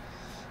down.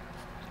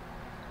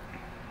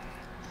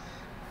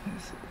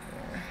 Let's see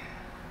here.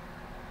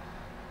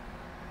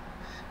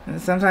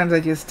 And sometimes I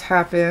just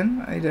tap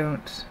in. I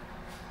don't.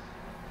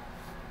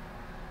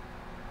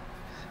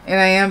 And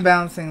I am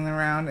bouncing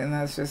around, and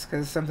that's just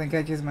because something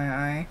catches my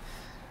eye.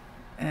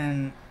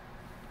 And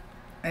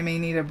I may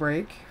need a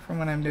break from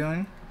what I'm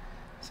doing.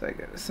 So I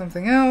go to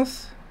something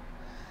else,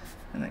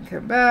 and then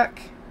come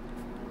back.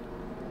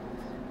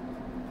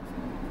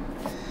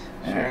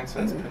 Sharon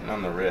says putting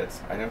on the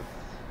Ritz.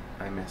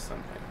 I missed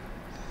something.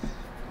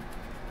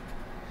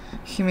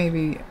 She may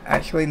be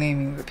actually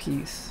naming the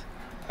piece.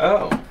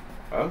 Oh,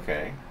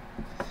 okay.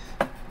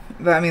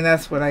 But, I mean,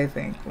 that's what I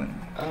think.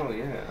 Oh,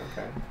 yeah,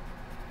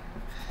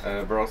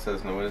 okay. Burl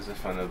says, no, what is the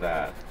fun of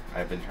that?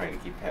 I've been trying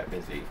to keep Pat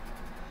busy.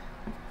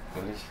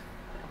 What is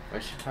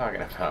she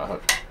talking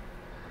about?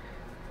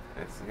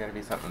 It's got to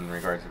be something in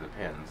regards to the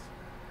pins.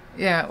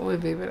 Yeah, it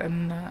would be, but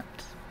I'm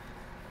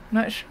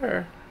not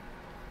sure.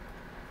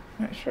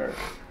 Not sure.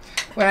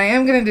 What I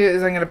am going to do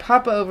is I'm going to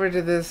pop over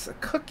to this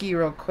cookie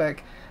real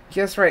quick.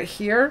 Just right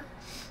here.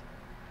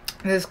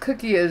 This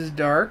cookie is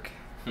dark.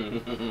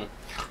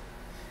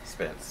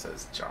 Spence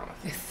says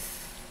Jonathan.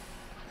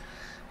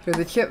 For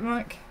the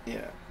chipmunk?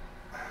 Yeah.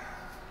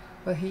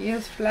 Well, he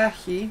is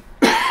flashy.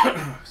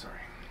 Sorry.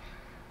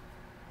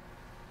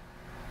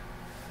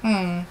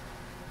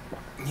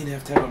 You'd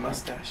have to have a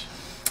mustache.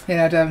 He'd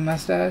have to have a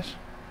mustache?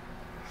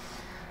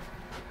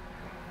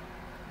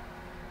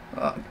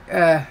 Well,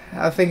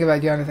 I'll think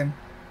about Jonathan.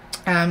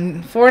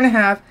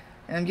 4.5,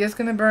 and I'm just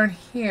going to burn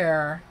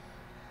here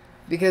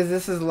because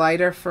this is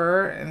lighter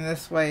fur, and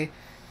this way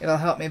it'll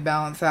help me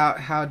balance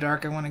out how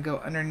dark I want to go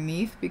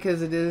underneath,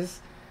 because it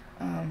is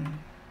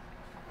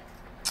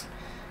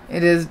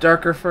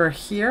darker fur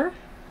here,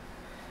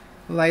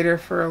 lighter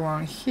fur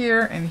along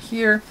here and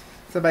here.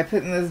 So by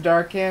putting this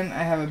dark in,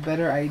 I have a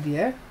better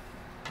idea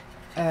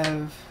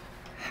of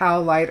how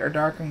light or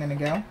dark I'm going to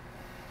go.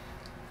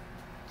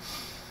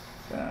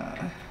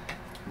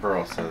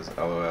 Burl says,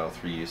 LOL,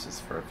 3 uses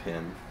for a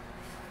pin.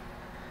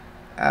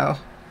 Oh.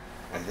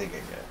 I think I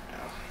get it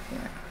now.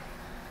 Yeah.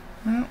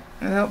 Well,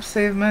 it helps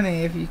save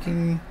money if you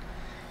can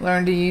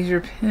learn to use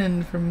your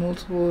pin for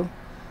multiple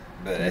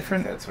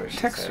different that's what she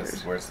textures.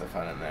 Says. Where's the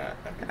fun in that?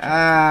 I've been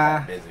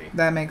trying to keep that busy.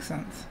 That makes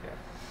sense. Yeah.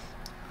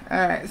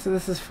 Alright, so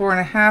this is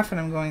 4.5, and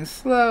I'm going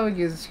slow,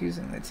 just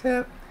using the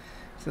tip.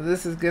 So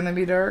this is going to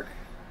be dark.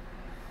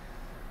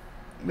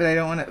 But I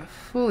don't want it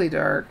fully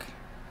dark.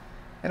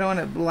 I don't want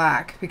it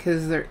black,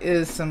 because there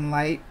is some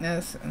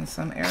lightness in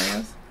some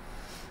areas.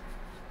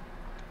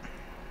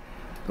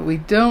 But we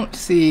don't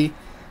see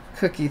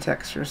cookie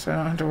texture, so I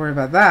don't have to worry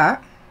about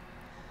that.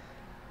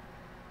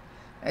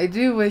 I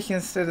do wish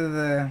instead of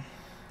the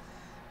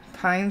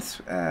pine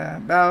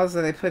boughs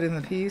that I put in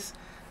the piece,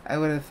 I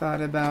would have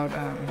thought about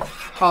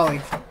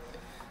holly.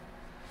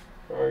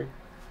 Sorry.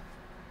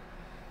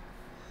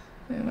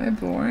 Am I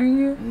boring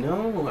you?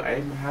 No,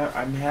 I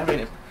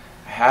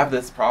have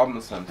this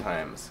problem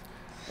sometimes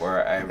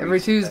where I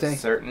every Tuesday a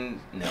certain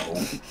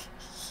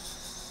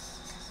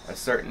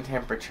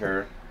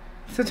temperature.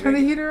 So turn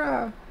the heater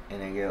off.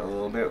 And I get a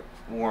little bit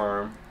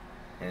warm,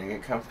 and I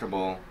get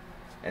comfortable,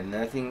 and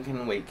nothing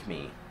can wake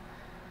me.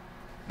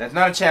 That's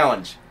not a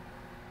challenge.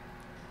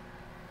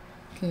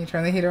 Can you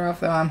turn the heater off,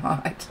 though? I'm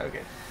hot.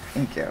 Okay.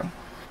 Thank you. I'm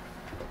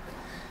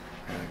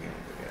gonna go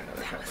get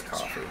another cup of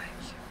coffee.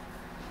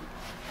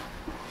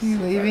 Are you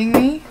leaving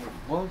me?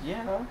 Well,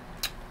 yeah.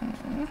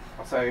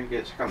 Also, I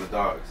get to check on the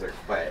dogs. They're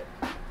quiet.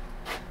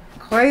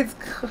 Quiet's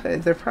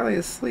good. They're probably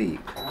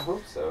asleep. I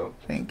hope so.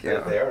 Thank you.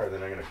 If they are,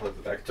 then I'm going to close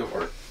the back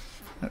door.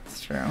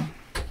 That's true.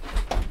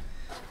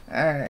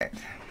 Alright.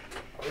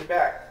 I'll be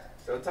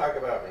back. Don't talk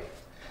about me.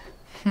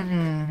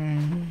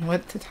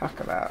 What to talk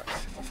about?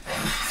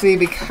 See,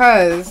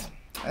 because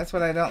that's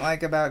what I don't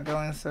like about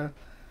going so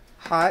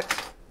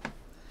hot,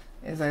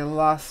 is I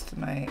lost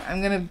my...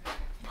 I'm going to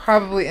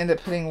probably end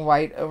up putting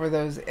white over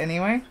those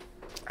anyway.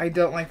 I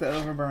don't like the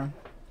overburn.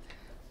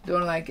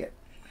 Don't like it.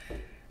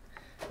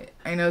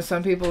 I know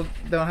some people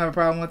don't have a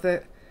problem with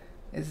it.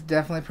 It's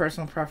definitely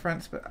personal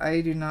preference, but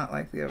I do not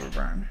like the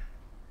overburn.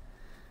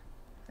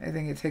 I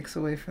think it takes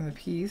away from the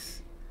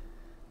piece,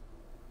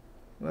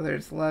 whether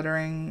it's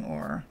lettering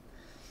or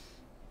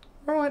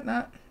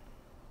whatnot.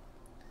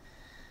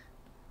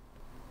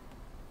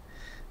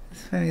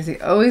 It's funny, he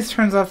always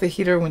turns off the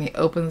heater when he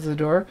opens the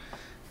door,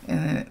 and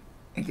then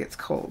it gets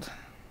cold.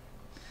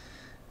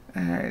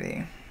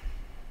 Alrighty.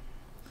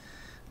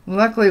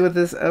 Luckily with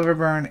this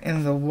overburn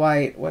in the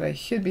white, what I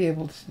should be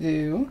able to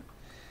do,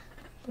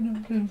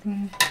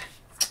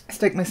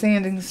 stick my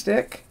sanding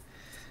stick.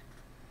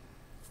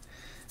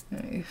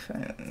 Let me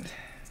find,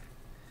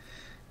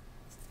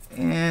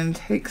 and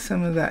take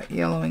some of that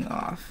yellowing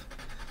off.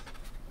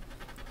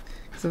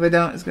 Because if I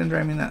don't, it's going to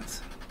drive me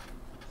nuts.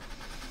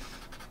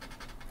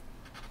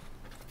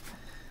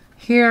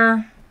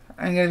 Here,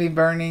 I'm going to be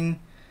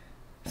burning,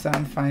 so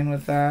I'm fine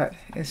with that.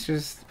 It's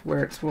just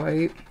where it's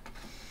white.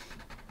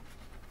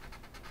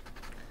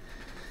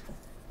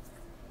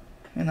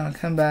 And I'll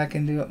come back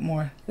and do it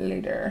more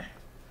later.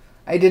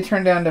 I did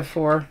turn down to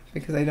 4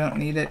 because I don't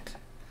need it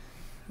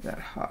that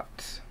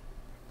hot.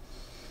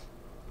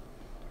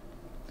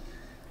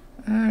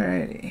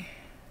 Alrighty.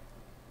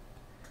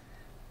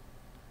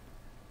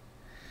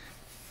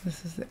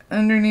 This is the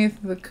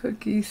underneath the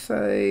cookie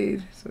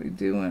side. So we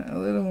do want a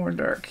little more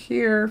dark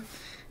here.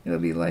 It'll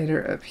be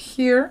lighter up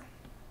here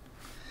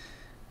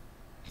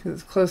because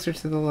it's closer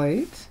to the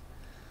light.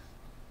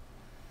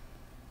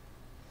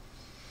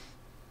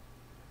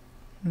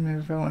 Maybe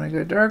if I want to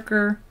go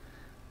darker,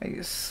 I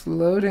just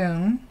slow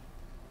down.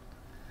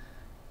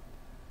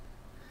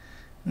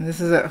 And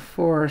this is at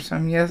 4, so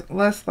I'm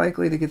less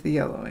likely to get the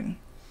yellowing.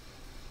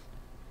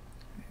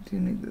 I do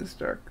need this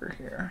darker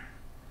here,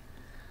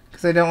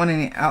 because I don't want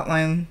any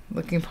outline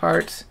looking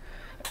parts.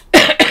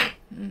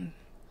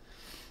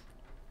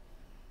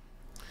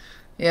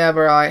 Yeah,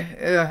 bro,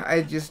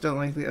 I just don't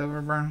like the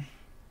overburn.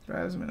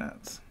 Drives me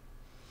nuts.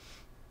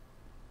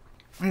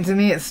 And to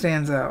me, it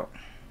stands out.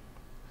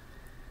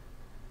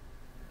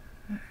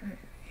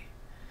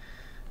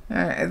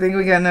 Alright, I think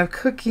we got enough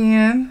cooking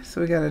in,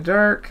 so we got a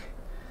dark.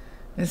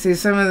 And see,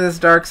 some of this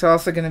dark's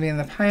also going to be in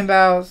the pine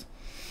boughs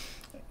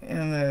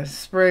and the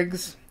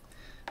sprigs,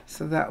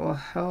 so that will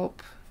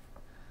help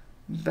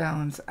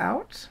balance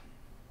out.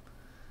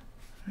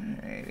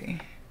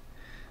 Alrighty.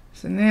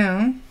 So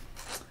now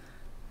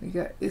we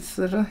got its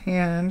little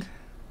hand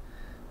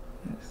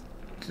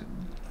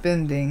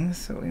bending,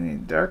 so we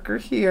need darker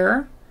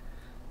here.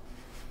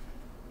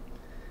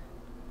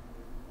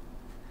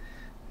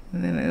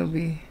 And then it'll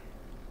be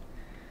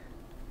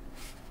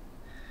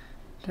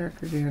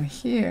darker down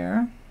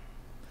here.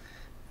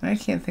 I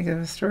can't think of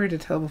a story to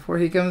tell before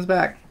he comes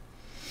back.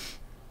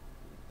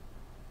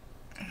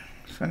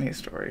 Funny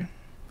story.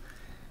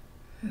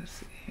 Let's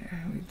see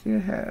here. We do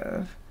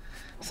have...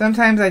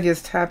 Sometimes I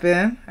just tap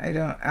in. I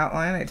don't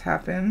outline. I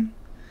tap in.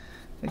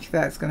 Like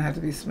that's going to have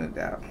to be smoothed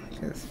out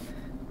because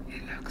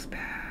it looks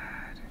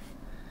bad.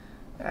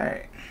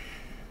 Alright.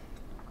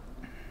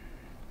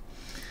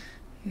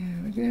 Here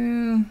we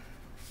go.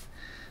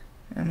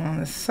 I'm on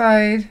the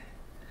side.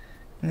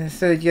 And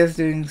instead of just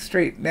doing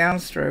straight down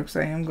strokes,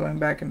 I am going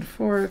back and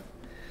forth.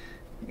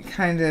 It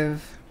kind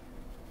of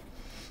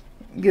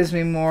gives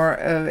me more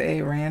of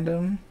a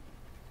random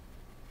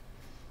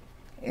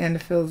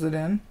and fills it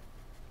in.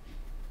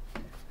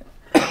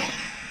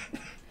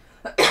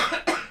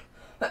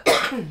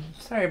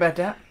 Sorry about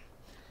that.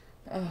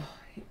 Oh,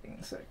 I hate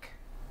being sick.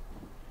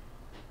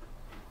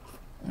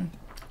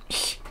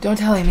 Don't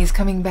tell him he's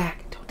coming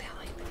back. Don't tell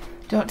him.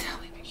 Don't tell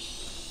him.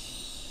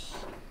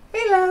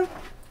 Hey, love.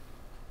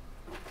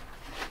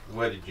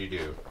 What did you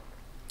do?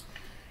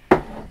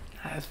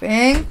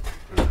 Nothing.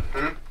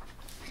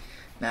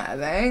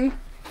 Nothing.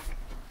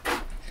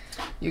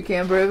 You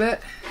can't prove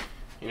it?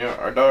 You know,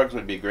 our dogs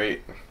would be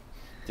great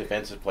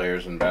defensive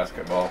players in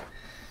basketball.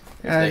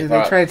 Did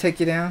they try to take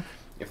you down?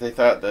 If they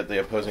thought that the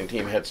opposing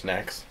team had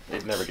snacks,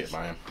 they'd never get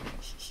by them.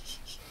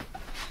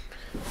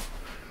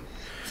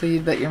 So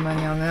you'd bet your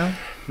money on them?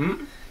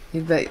 Hmm?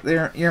 You'd bet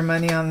your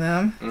money on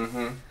them?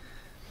 Mm-hmm.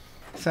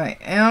 So I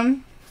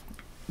am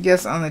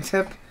just on the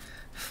tip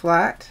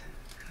flat.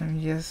 I'm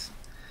just...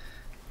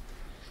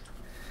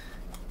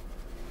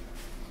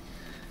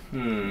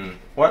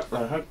 What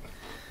the heck?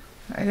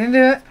 I didn't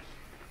do it.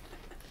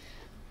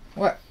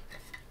 What?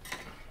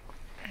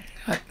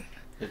 What?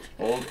 It's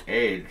old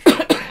age.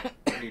 What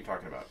are you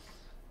talking about?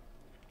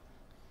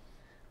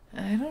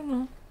 I don't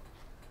know.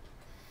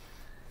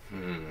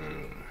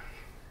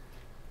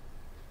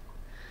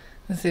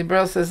 Let's see,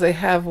 Bro says they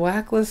have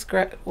waxless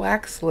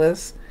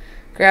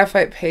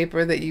graphite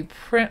paper that you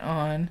print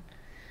on.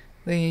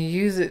 Then you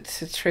use it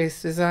to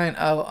trace design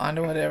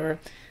onto whatever.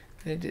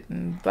 I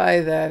didn't buy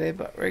that. I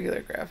bought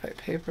regular graphite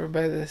paper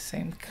by the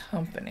same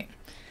company.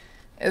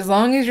 As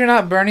long as you're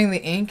not burning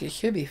the ink, it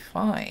should be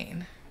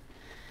fine.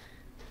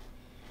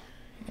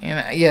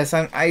 And yes,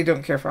 I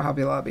don't care for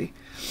Hobby Lobby,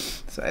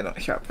 so I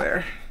don't shop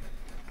there.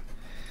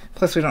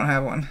 Plus, we don't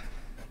have one.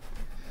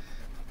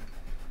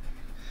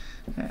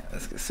 Alright,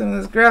 let's get some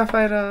of this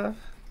graphite off,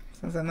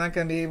 since I'm not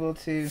going to be able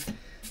to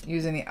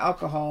use any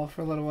alcohol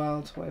for a little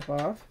while to wipe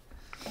off.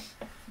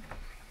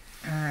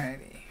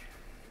 Alrighty.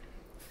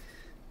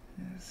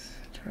 Let's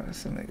draw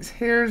some of these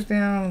hairs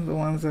down, the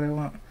ones that I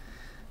want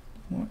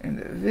more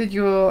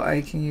individual.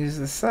 I can use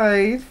the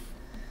side.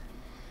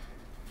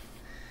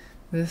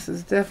 This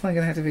is definitely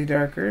going to have to be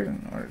darker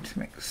in order to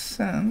make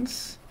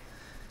sense.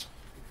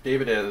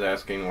 David is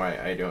asking why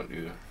I don't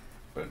do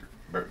wood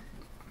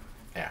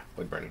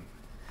burning.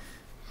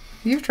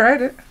 You've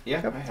tried it a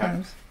couple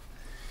times.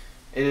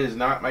 It is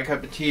not my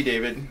cup of tea,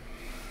 David.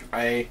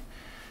 I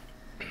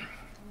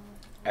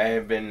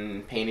have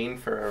been painting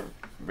for a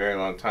very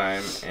long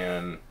time,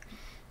 and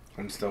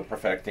I'm still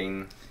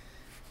perfecting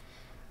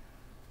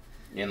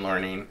and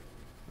learning,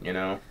 you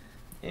know,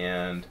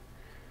 and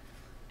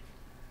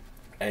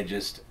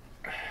it's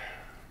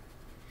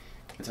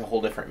a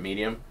whole different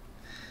medium.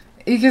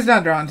 You're just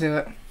not drawn to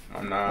it.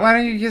 I'm not. Why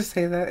don't you just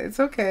say that? It's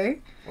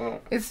okay.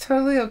 Well, it's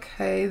totally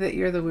okay that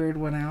you're the weird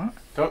one out.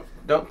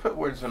 Don't put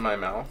words in my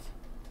mouth.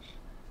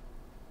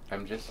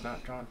 I'm just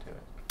not drawn to it.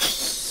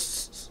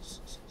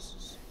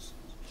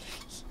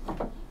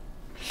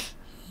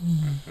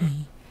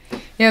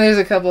 Yeah, there's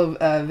a couple of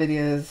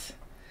videos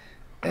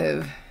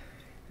of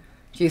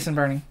Jason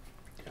burning.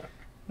 Yeah.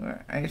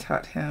 Where I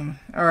taught him,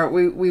 or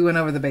we went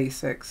over the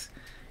basics.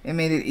 It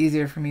made it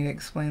easier for me to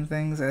explain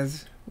things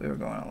as we were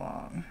going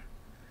along.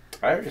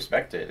 I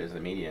respect it as a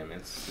medium.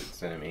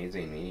 It's an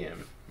amazing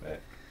medium,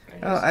 but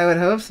I would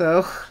hope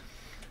so.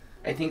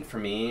 I think for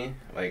me,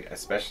 like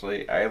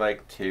especially, I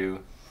like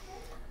to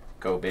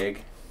go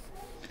big.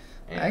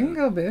 I can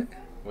go big.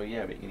 Well,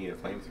 yeah, but you need a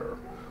flamethrower.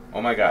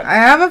 Oh my god. I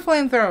have a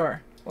flamethrower.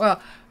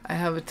 Well, I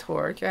have a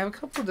torch. I have a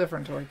couple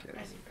different torches.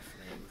 I need a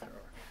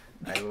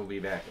flamethrower. I will be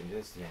back in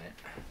just a minute.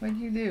 What'd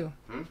you do?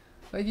 Hmm?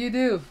 What'd you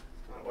do?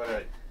 What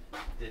I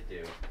did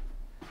do.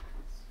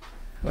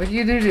 What'd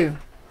you do?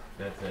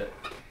 That's it.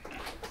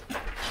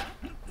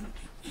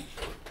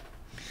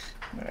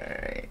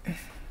 Alright.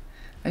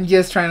 I'm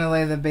just trying to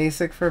lay the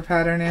basic fur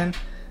pattern in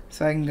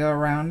so I can go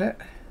around it.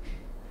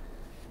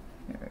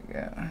 There we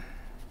go.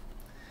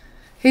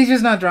 He's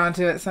just not drawn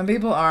to it. Some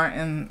people aren't,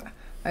 and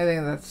I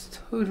think that's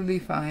totally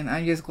fine.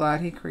 I'm just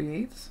glad he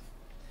creates.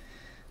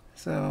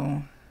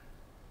 So,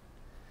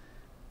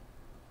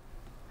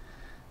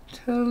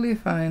 totally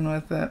fine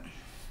with it.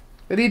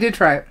 But he did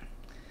try it.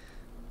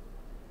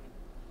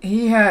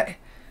 He had...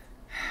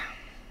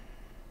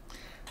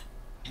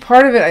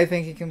 Part of it, I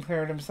think he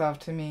compared himself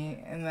to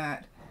me in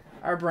that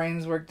our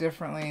brains work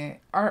differently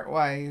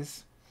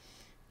art-wise.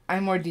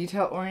 I'm more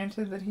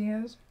detail-oriented than he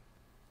is.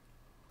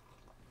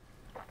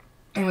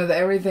 And with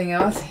everything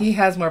else, he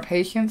has more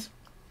patience,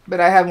 but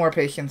I have more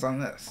patience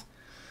on this.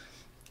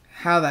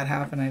 How that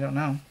happened, I don't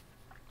know.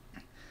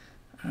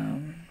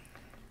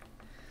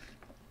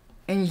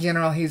 In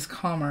general, he's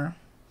calmer.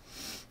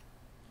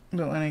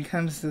 But when it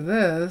comes to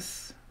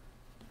this,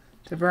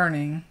 to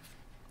burning,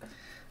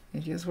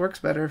 it just works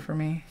better for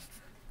me.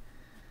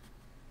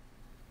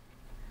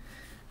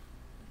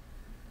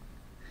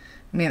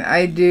 I mean,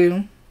 I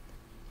do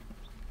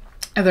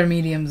other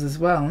mediums as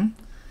well.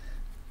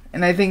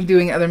 And I think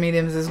doing other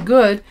mediums is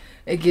good.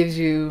 It gives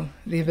you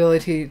the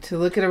ability to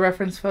look at a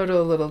reference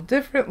photo a little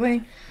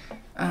differently,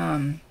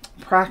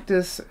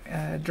 practice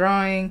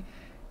drawing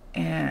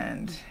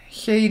and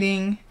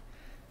shading,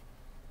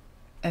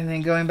 and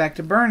then going back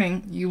to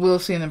burning, you will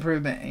see an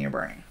improvement in your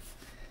burning.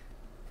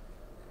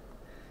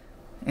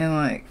 And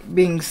like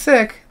being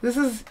sick,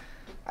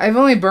 I've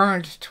only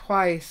burned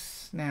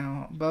twice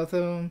now, both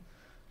of them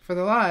for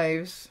the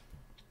lives.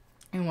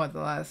 And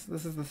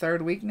this is the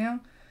third week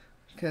now.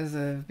 Because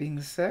of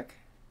being sick,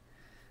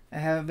 I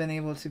haven't been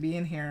able to be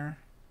in here.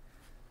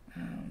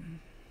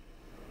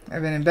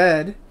 I've been in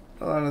bed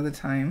a lot of the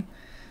time,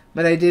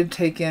 but I did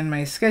take in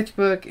my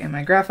sketchbook and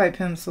my graphite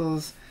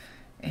pencils,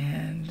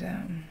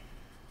 and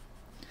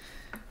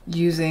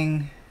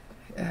using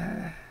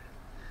the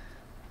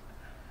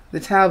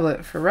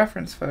tablet for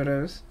reference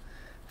photos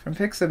from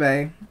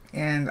Pixabay,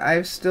 and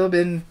I've still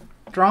been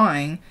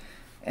drawing,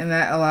 and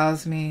that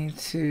allows me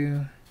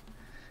to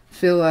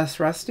feel less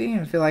rusty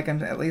and feel like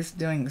I'm at least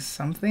doing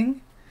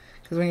something.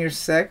 Because when you're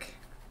sick,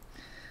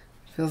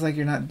 it feels like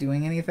you're not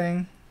doing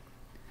anything.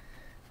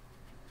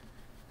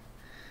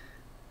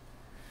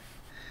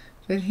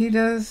 But he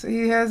has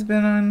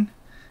been on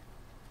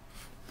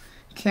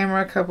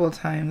camera a couple of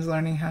times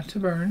learning how to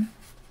burn.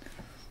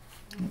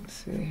 Let's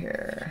see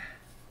here.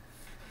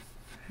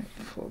 I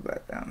pulled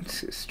that down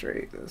too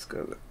straight. Let's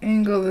go the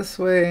angle this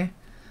way.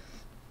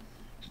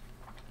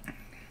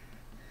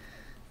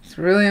 It's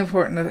really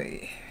important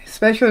to...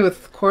 Especially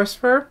with coarse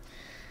fur,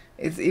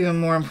 it's even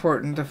more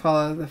important to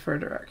follow the fur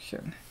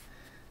direction.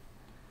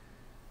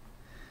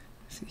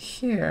 See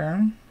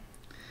here,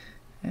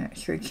 it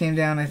actually came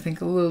down, I think,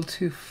 a little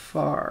too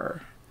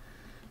far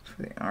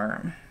for the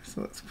arm. So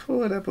let's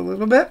pull it up a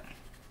little bit.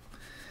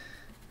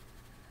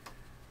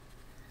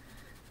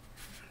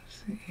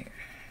 Let's see here,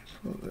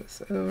 pull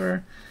this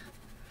over,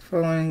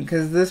 following,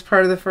 because this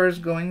part of the fur is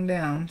going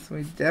down, so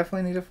we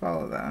definitely need to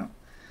follow that.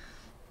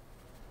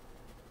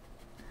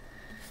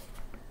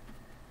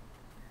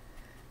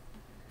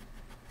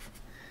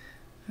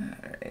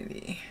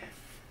 Alrighty.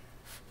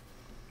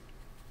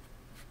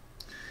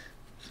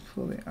 Let's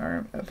pull the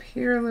arm up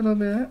here a little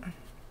bit.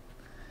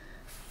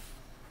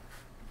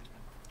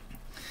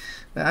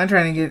 But I'm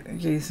trying to get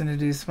Jason to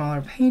do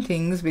smaller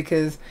paintings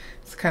because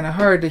it's kind of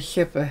hard to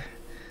ship a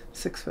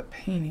 6-foot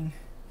painting.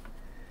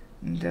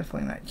 And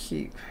definitely not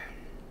cheap.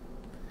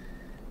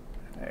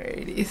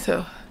 Alrighty,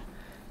 so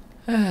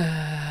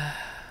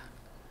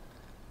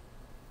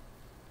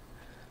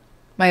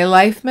my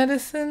life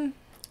medicine,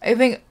 I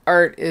think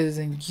art is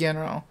in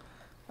general.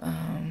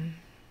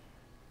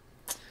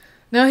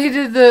 No, he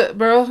did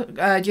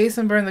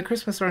Jason burned the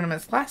Christmas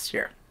ornaments last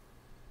year.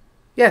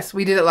 Yes,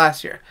 we did it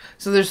last year.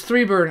 So there's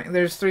three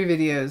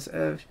videos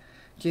of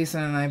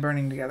Jason and I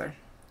burning together.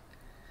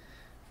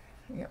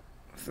 Yep,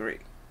 3.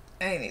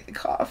 I need to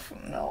cough.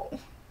 No,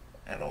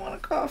 I don't want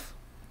to cough.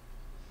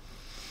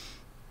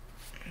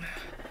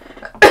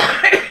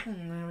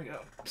 There we go.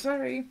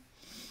 Sorry.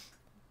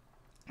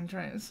 I'm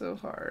trying so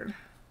hard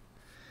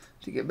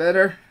to get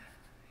better.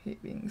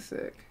 Hate being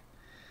sick.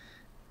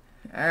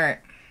 Alright,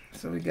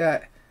 so we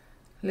got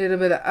a little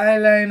bit of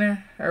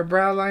eyeliner, or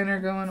brow liner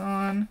going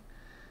on.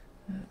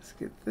 Let's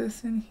get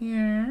this in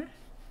here.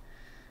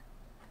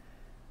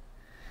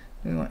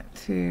 We want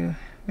to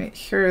make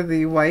sure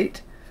the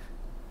white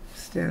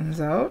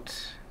stands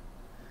out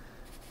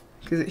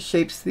because it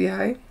shapes the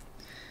eye.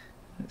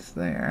 It's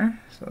there,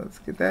 so let's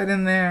get that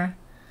in there.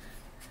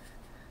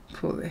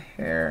 Pull the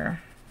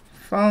hair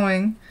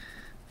following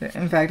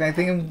In fact, I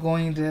think I'm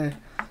going to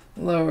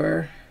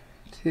lower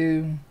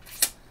to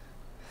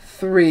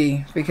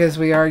 3 because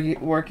we are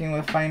working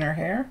with finer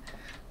hair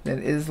that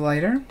is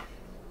lighter.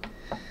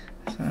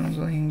 So I'm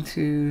going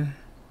to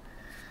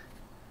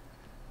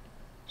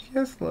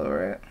just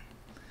lower it.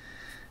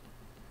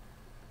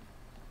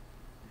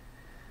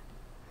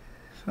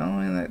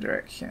 Following that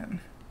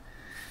direction.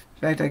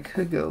 In fact, I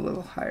could go a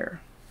little higher.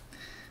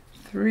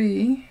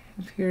 3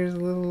 appears a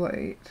little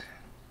light.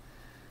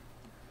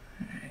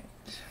 Alright.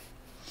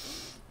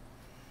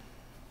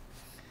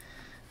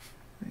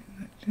 Bring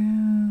that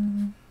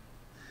down.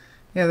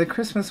 Yeah, the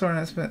Christmas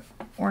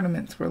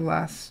ornaments were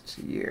last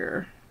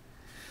year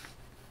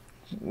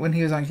when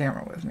he was on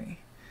camera with me.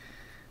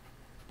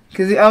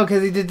 Because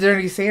he did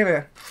Dirty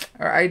Santa.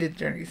 Or I did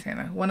Dirty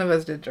Santa. One of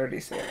us did Dirty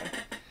Santa.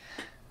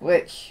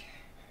 Which,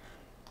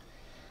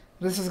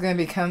 this is going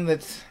to become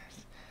the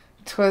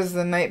 'Twas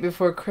the Night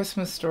Before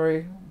Christmas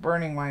story,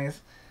 burning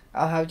wise.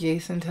 I'll have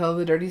Jason tell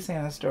the Dirty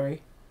Santa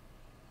story.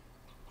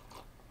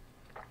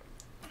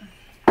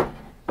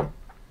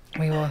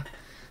 We will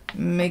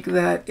make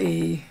that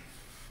a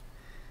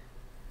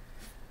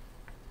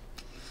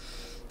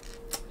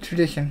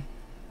tradition.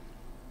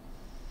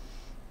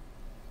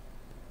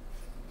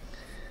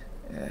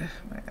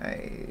 My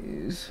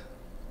eyes.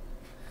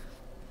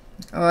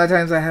 A lot of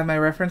times I have my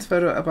reference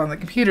photo up on the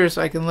computer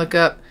so I can look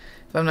up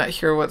if I'm not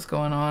sure what's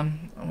going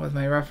on with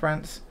my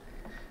reference.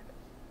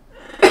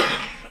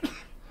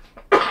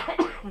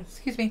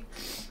 Excuse me.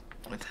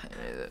 What time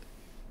is it?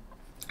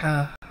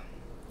 Let's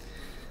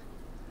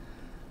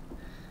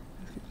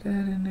get that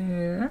in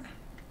there.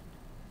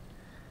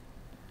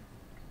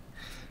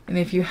 And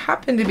if you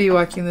happen to be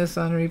watching this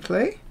on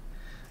replay,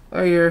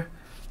 or you're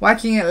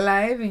watching it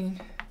live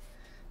and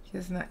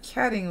just not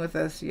chatting with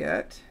us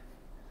yet,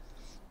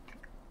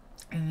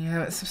 and you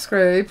haven't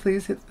subscribed,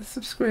 please hit the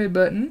subscribe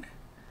button.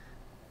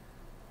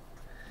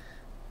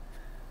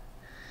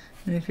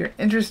 And if you're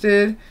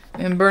interested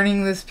in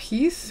burning this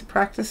piece,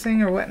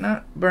 practicing or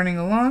whatnot, burning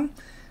along,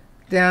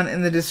 down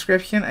in the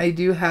description I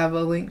do have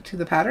a link to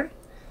the pattern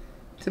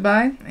to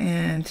buy,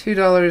 and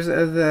 $2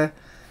 of the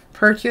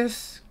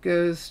purchase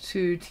goes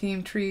to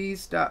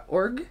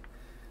teamtrees.org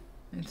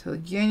until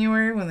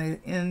January when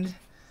they end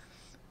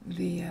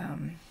the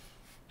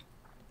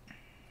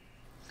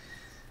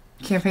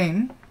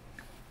campaign.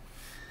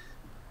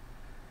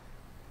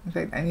 In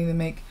fact, I need to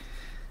make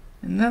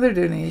another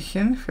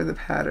donation for the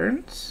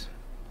patterns.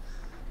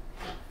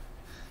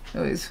 It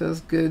always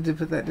feels good to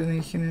put that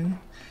donation in.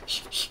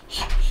 Shh, shh,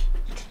 shh.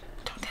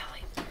 Don't tell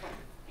him.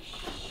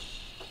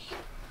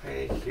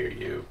 I hear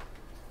you.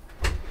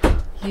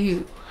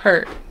 You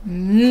hurt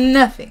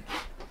nothing.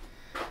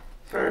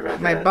 Sorry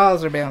about My that.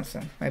 balls are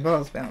bouncing. My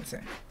ball's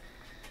bouncing.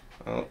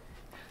 Oh,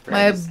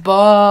 My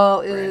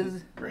ball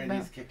is...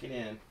 Brandy's kicking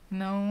in.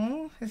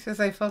 No, it's just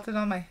I felt it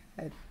on my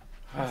head.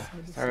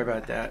 Sorry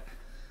about that.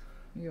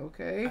 You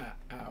okay?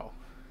 Ow.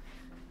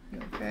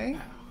 You okay?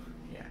 Ow.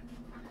 Yeah.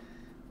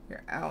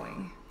 You're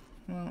owing.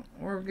 Well,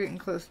 we're getting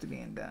close to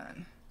being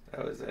done.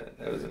 That was it.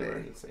 That was an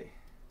emergency.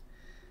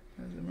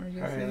 That was an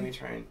emergency. Alright, let me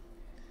try and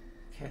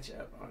catch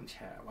up on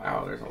chat.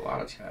 Wow, there's a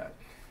lot of chat.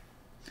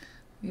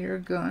 You're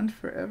gone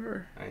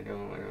forever. I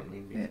don't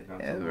mean to be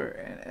And ever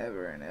and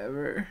ever and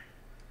ever.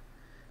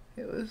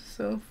 It was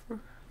so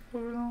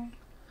long.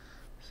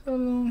 So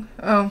long.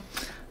 Oh,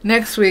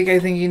 next week I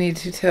think you need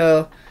to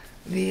tell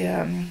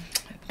the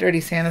Dirty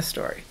Santa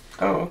story.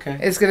 Oh, okay.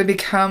 It's going to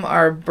become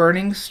our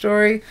burning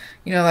story.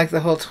 You know, like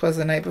the whole 'Twas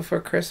the Night Before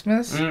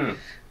Christmas.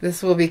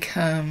 This will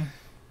become...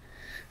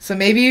 So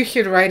maybe you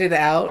should write it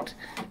out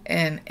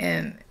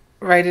and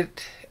write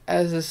it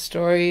as a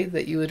story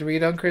that you would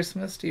read on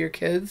Christmas to your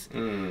kids.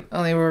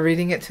 Only we're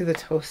reading it to the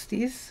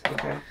toasties.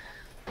 Okay.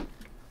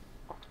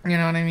 You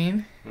know what I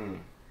mean?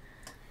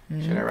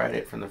 Should I write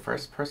it from the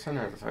first person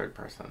or the third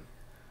person?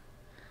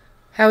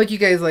 How would you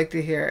guys like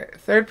to hear it?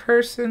 Third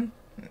person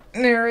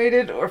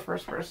narrated or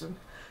first person?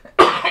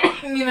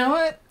 You know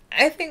what?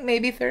 I think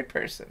maybe third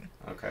person.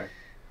 Okay.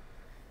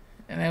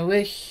 And I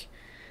wish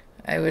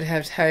I would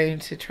have time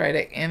to try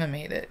to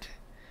animate it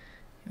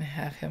and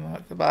have him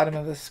at the bottom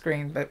of the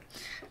screen, but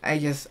I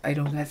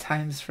don't have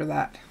times for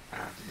that.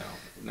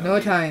 No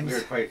times. We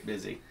were quite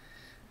busy.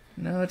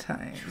 No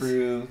times.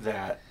 True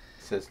that,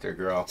 sister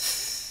girl.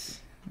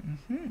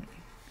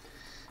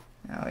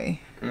 Now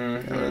we got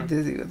a little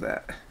dizzy with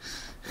that.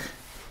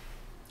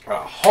 A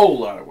whole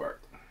lot of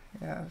work.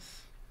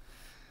 Yes.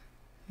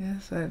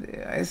 Yes, I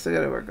do. I still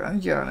gotta work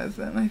on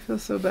Jonathan. I feel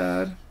so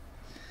bad.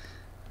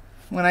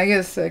 When I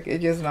get sick,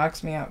 it just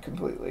knocks me out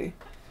completely.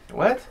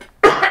 What?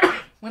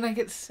 When I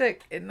get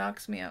sick, it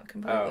knocks me out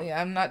completely. Oh.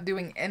 I'm not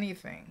doing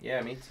anything.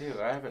 Yeah, me too.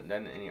 I haven't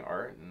done any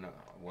art in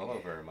well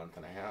over a month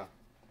and a half.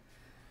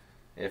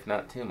 If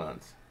not 2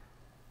 months.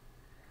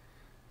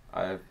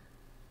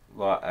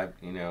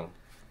 You know,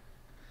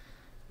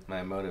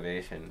 my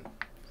motivation.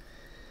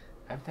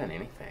 I haven't done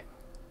anything.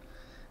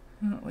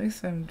 Well, at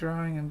least I'm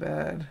drawing in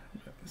bed.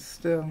 But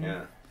still.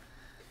 Yeah.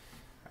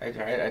 I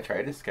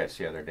tried to sketch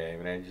the other day,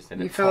 but I just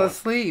ended up fell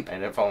asleep. I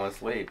ended up falling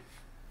asleep.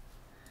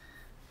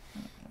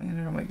 You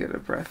normally get a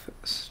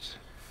breakfast.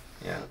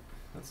 Yeah,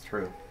 that's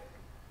true.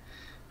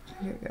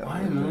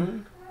 Why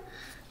moon?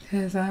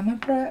 Because I'm a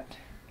brat.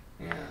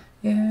 Yeah.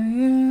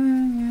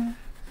 Yeah.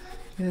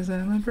 Because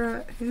I'm a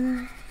brat.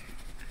 Yeah.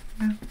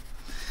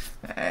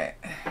 Alright.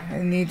 I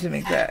need to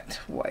make that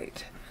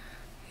white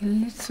a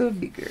little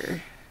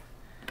bigger.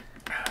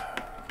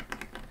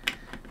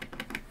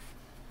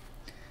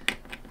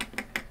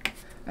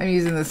 I'm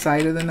using the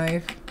side of the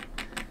knife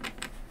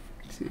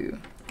to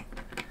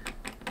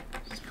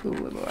just pull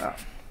a little out.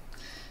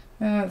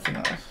 That's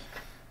enough.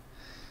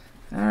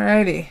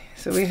 Alrighty,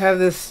 so we have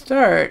the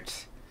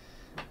start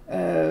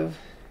of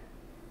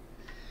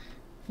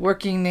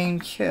working name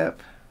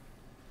Chip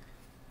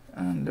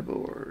on the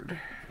board.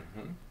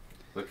 Mm-hmm.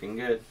 Looking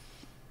good.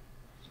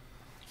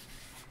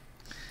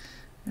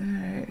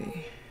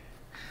 Alrighty.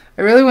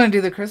 I really want to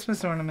do the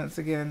Christmas ornaments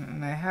again,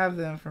 and I have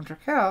them from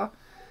Trekell,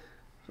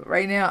 but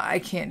right now I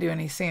can't do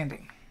any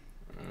sanding.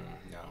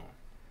 No.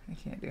 I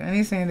can't do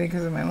any sanding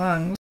because of my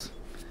lungs.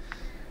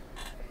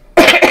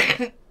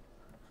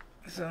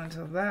 So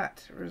until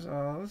that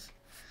resolves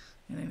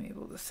and I'm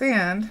able to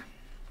sand.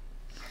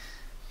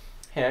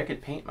 Hey, I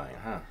could paint mine,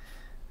 huh?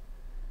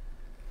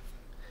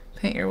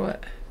 Paint your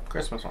what?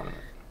 Christmas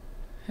ornament.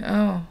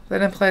 Oh,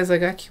 that implies I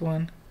got you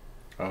one.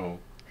 Oh.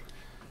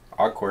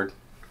 Awkward.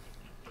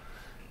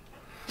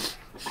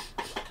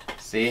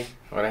 See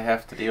what I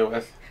have to deal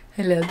with?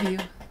 I love you.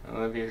 I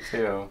love you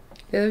too.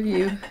 Love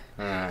you.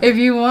 If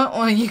you want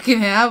one, you can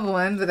have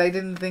one, but I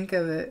didn't think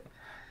of it.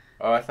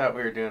 Oh, I thought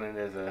we were doing it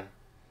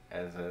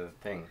as a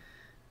thing.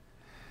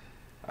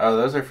 Oh,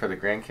 those are for the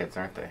grandkids,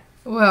 aren't they?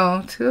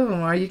 Well, 2 of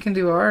them are. You can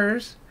do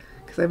ours,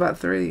 because I bought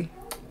 3.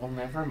 Well,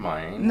 never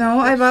mind. No,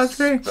 I bought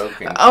 3.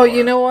 Oh,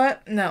 you know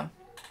what? No.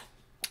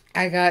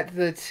 I got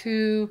the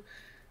 2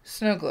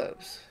 snow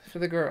globes for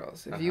the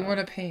girls. If you want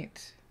to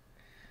paint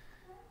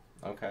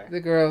the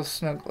girls'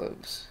 snow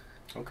globes.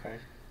 Okay.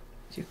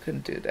 You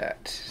couldn't do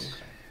that. Okay.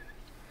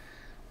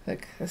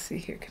 Look, let's see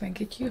here. Can I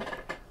get you?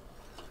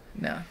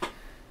 No.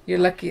 You're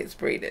lucky it's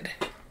braided.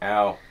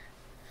 Ow.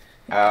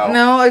 Ow.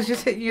 No, I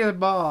just hit you a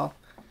ball.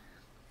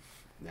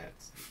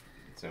 That's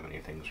so many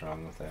things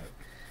wrong with that.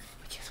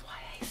 Which is why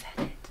I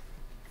said it.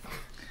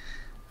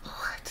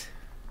 What?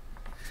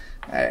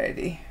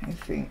 Alrighty. I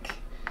think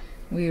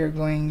we are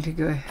going to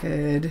go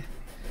ahead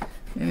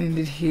and end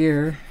it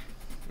here.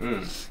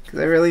 Because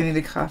I really need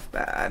to cough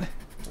bad.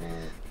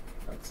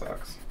 That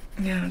sucks.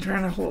 Yeah, I'm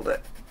trying to hold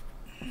it.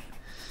 I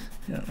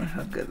don't know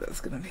how good that's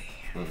going to be.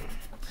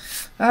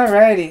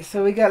 Alrighty,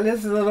 so we got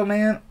this little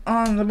man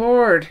on the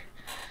board.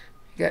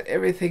 We got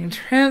everything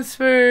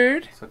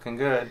transferred. It's looking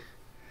good.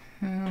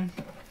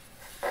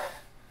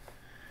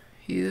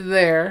 He's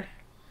there.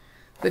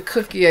 The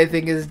cookie, I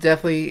think, is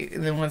definitely,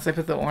 and then once I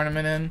put the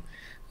ornament in,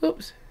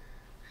 oops.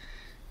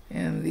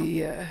 And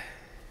the, there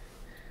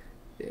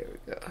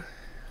we go.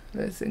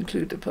 Let's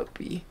include the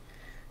puppy.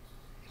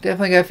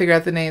 Definitely got to figure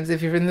out the names.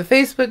 If you're in the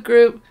Facebook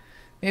group,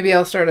 maybe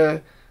I'll start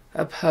a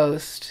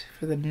post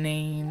for the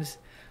names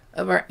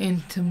of our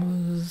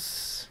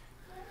Intimus.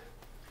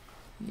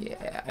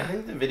 Yeah. I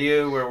think the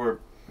video where we're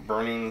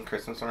burning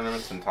Christmas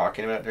ornaments and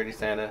talking about Dirty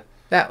Santa,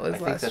 that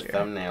was last year. I think the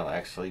thumbnail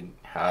actually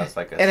has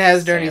like a It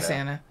has Dirty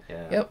Santa.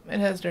 Yeah. Yep, it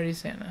has Dirty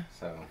Santa.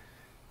 So.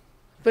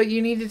 But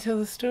you need to tell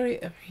the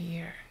story every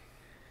year.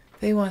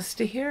 They wants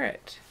to hear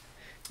it.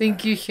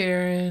 Thank you,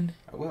 Sharon.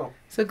 I will.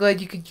 So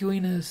glad you could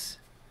join us.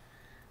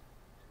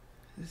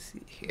 Let's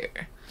see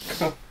here.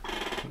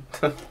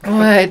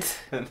 What?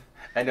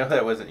 I know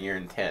that wasn't your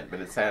intent, but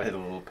it sounded a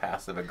little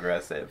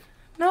passive-aggressive.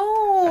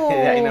 No.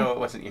 I know it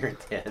wasn't your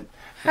intent.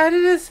 How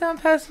did it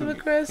sound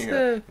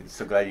passive-aggressive? I'm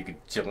so glad you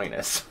could join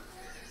us.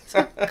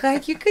 So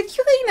glad you could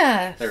join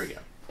us. There we go.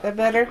 Is that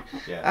better?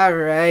 Yeah.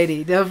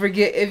 Alrighty. Don't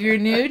forget, if you're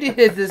new, to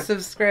hit the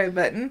subscribe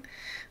button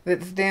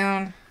that's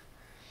down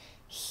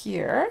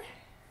here.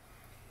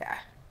 Yeah.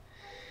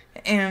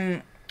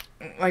 And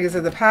like I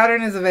said, the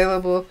pattern is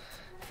available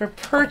for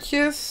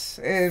purchase,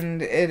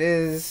 and it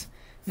is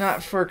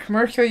not for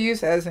commercial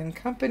use as in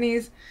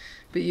companies,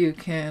 but you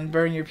can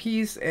burn your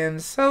piece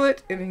and sell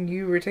it, and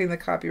you retain the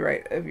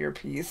copyright of your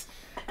piece.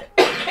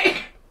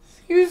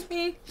 Excuse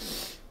me.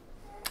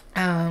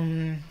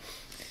 Don't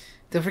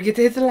forget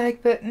to hit the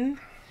like button.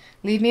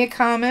 Leave me a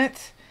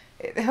comment.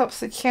 It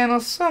helps the channel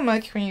so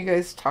much when you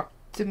guys talk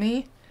to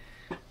me.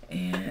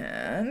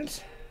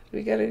 And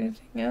we got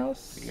anything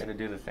else? You gotta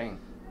do the thing.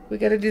 We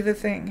gotta do the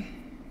thing.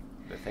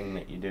 The thing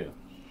that you do.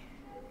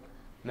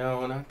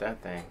 No, not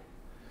that thing.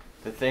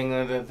 The thing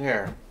that's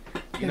there.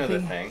 You know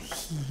the thing.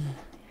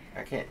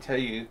 I can't tell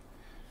you,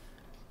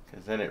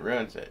 because then it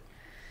ruins it.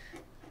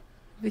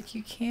 But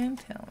you can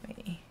tell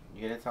me.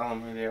 You gotta tell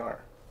them who they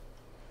are.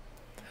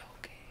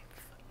 Okay,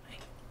 fine.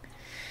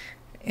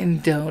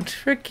 And don't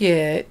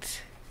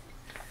forget,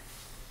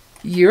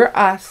 you're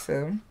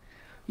awesome.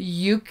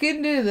 You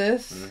can do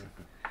this. Mm-hmm.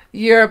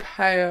 You're a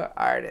pyro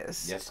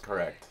artist. Yes,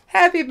 correct.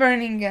 Happy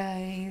burning,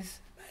 guys.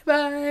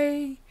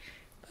 Bye-bye.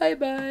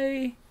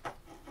 Bye-bye.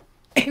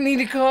 I need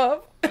to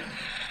cough.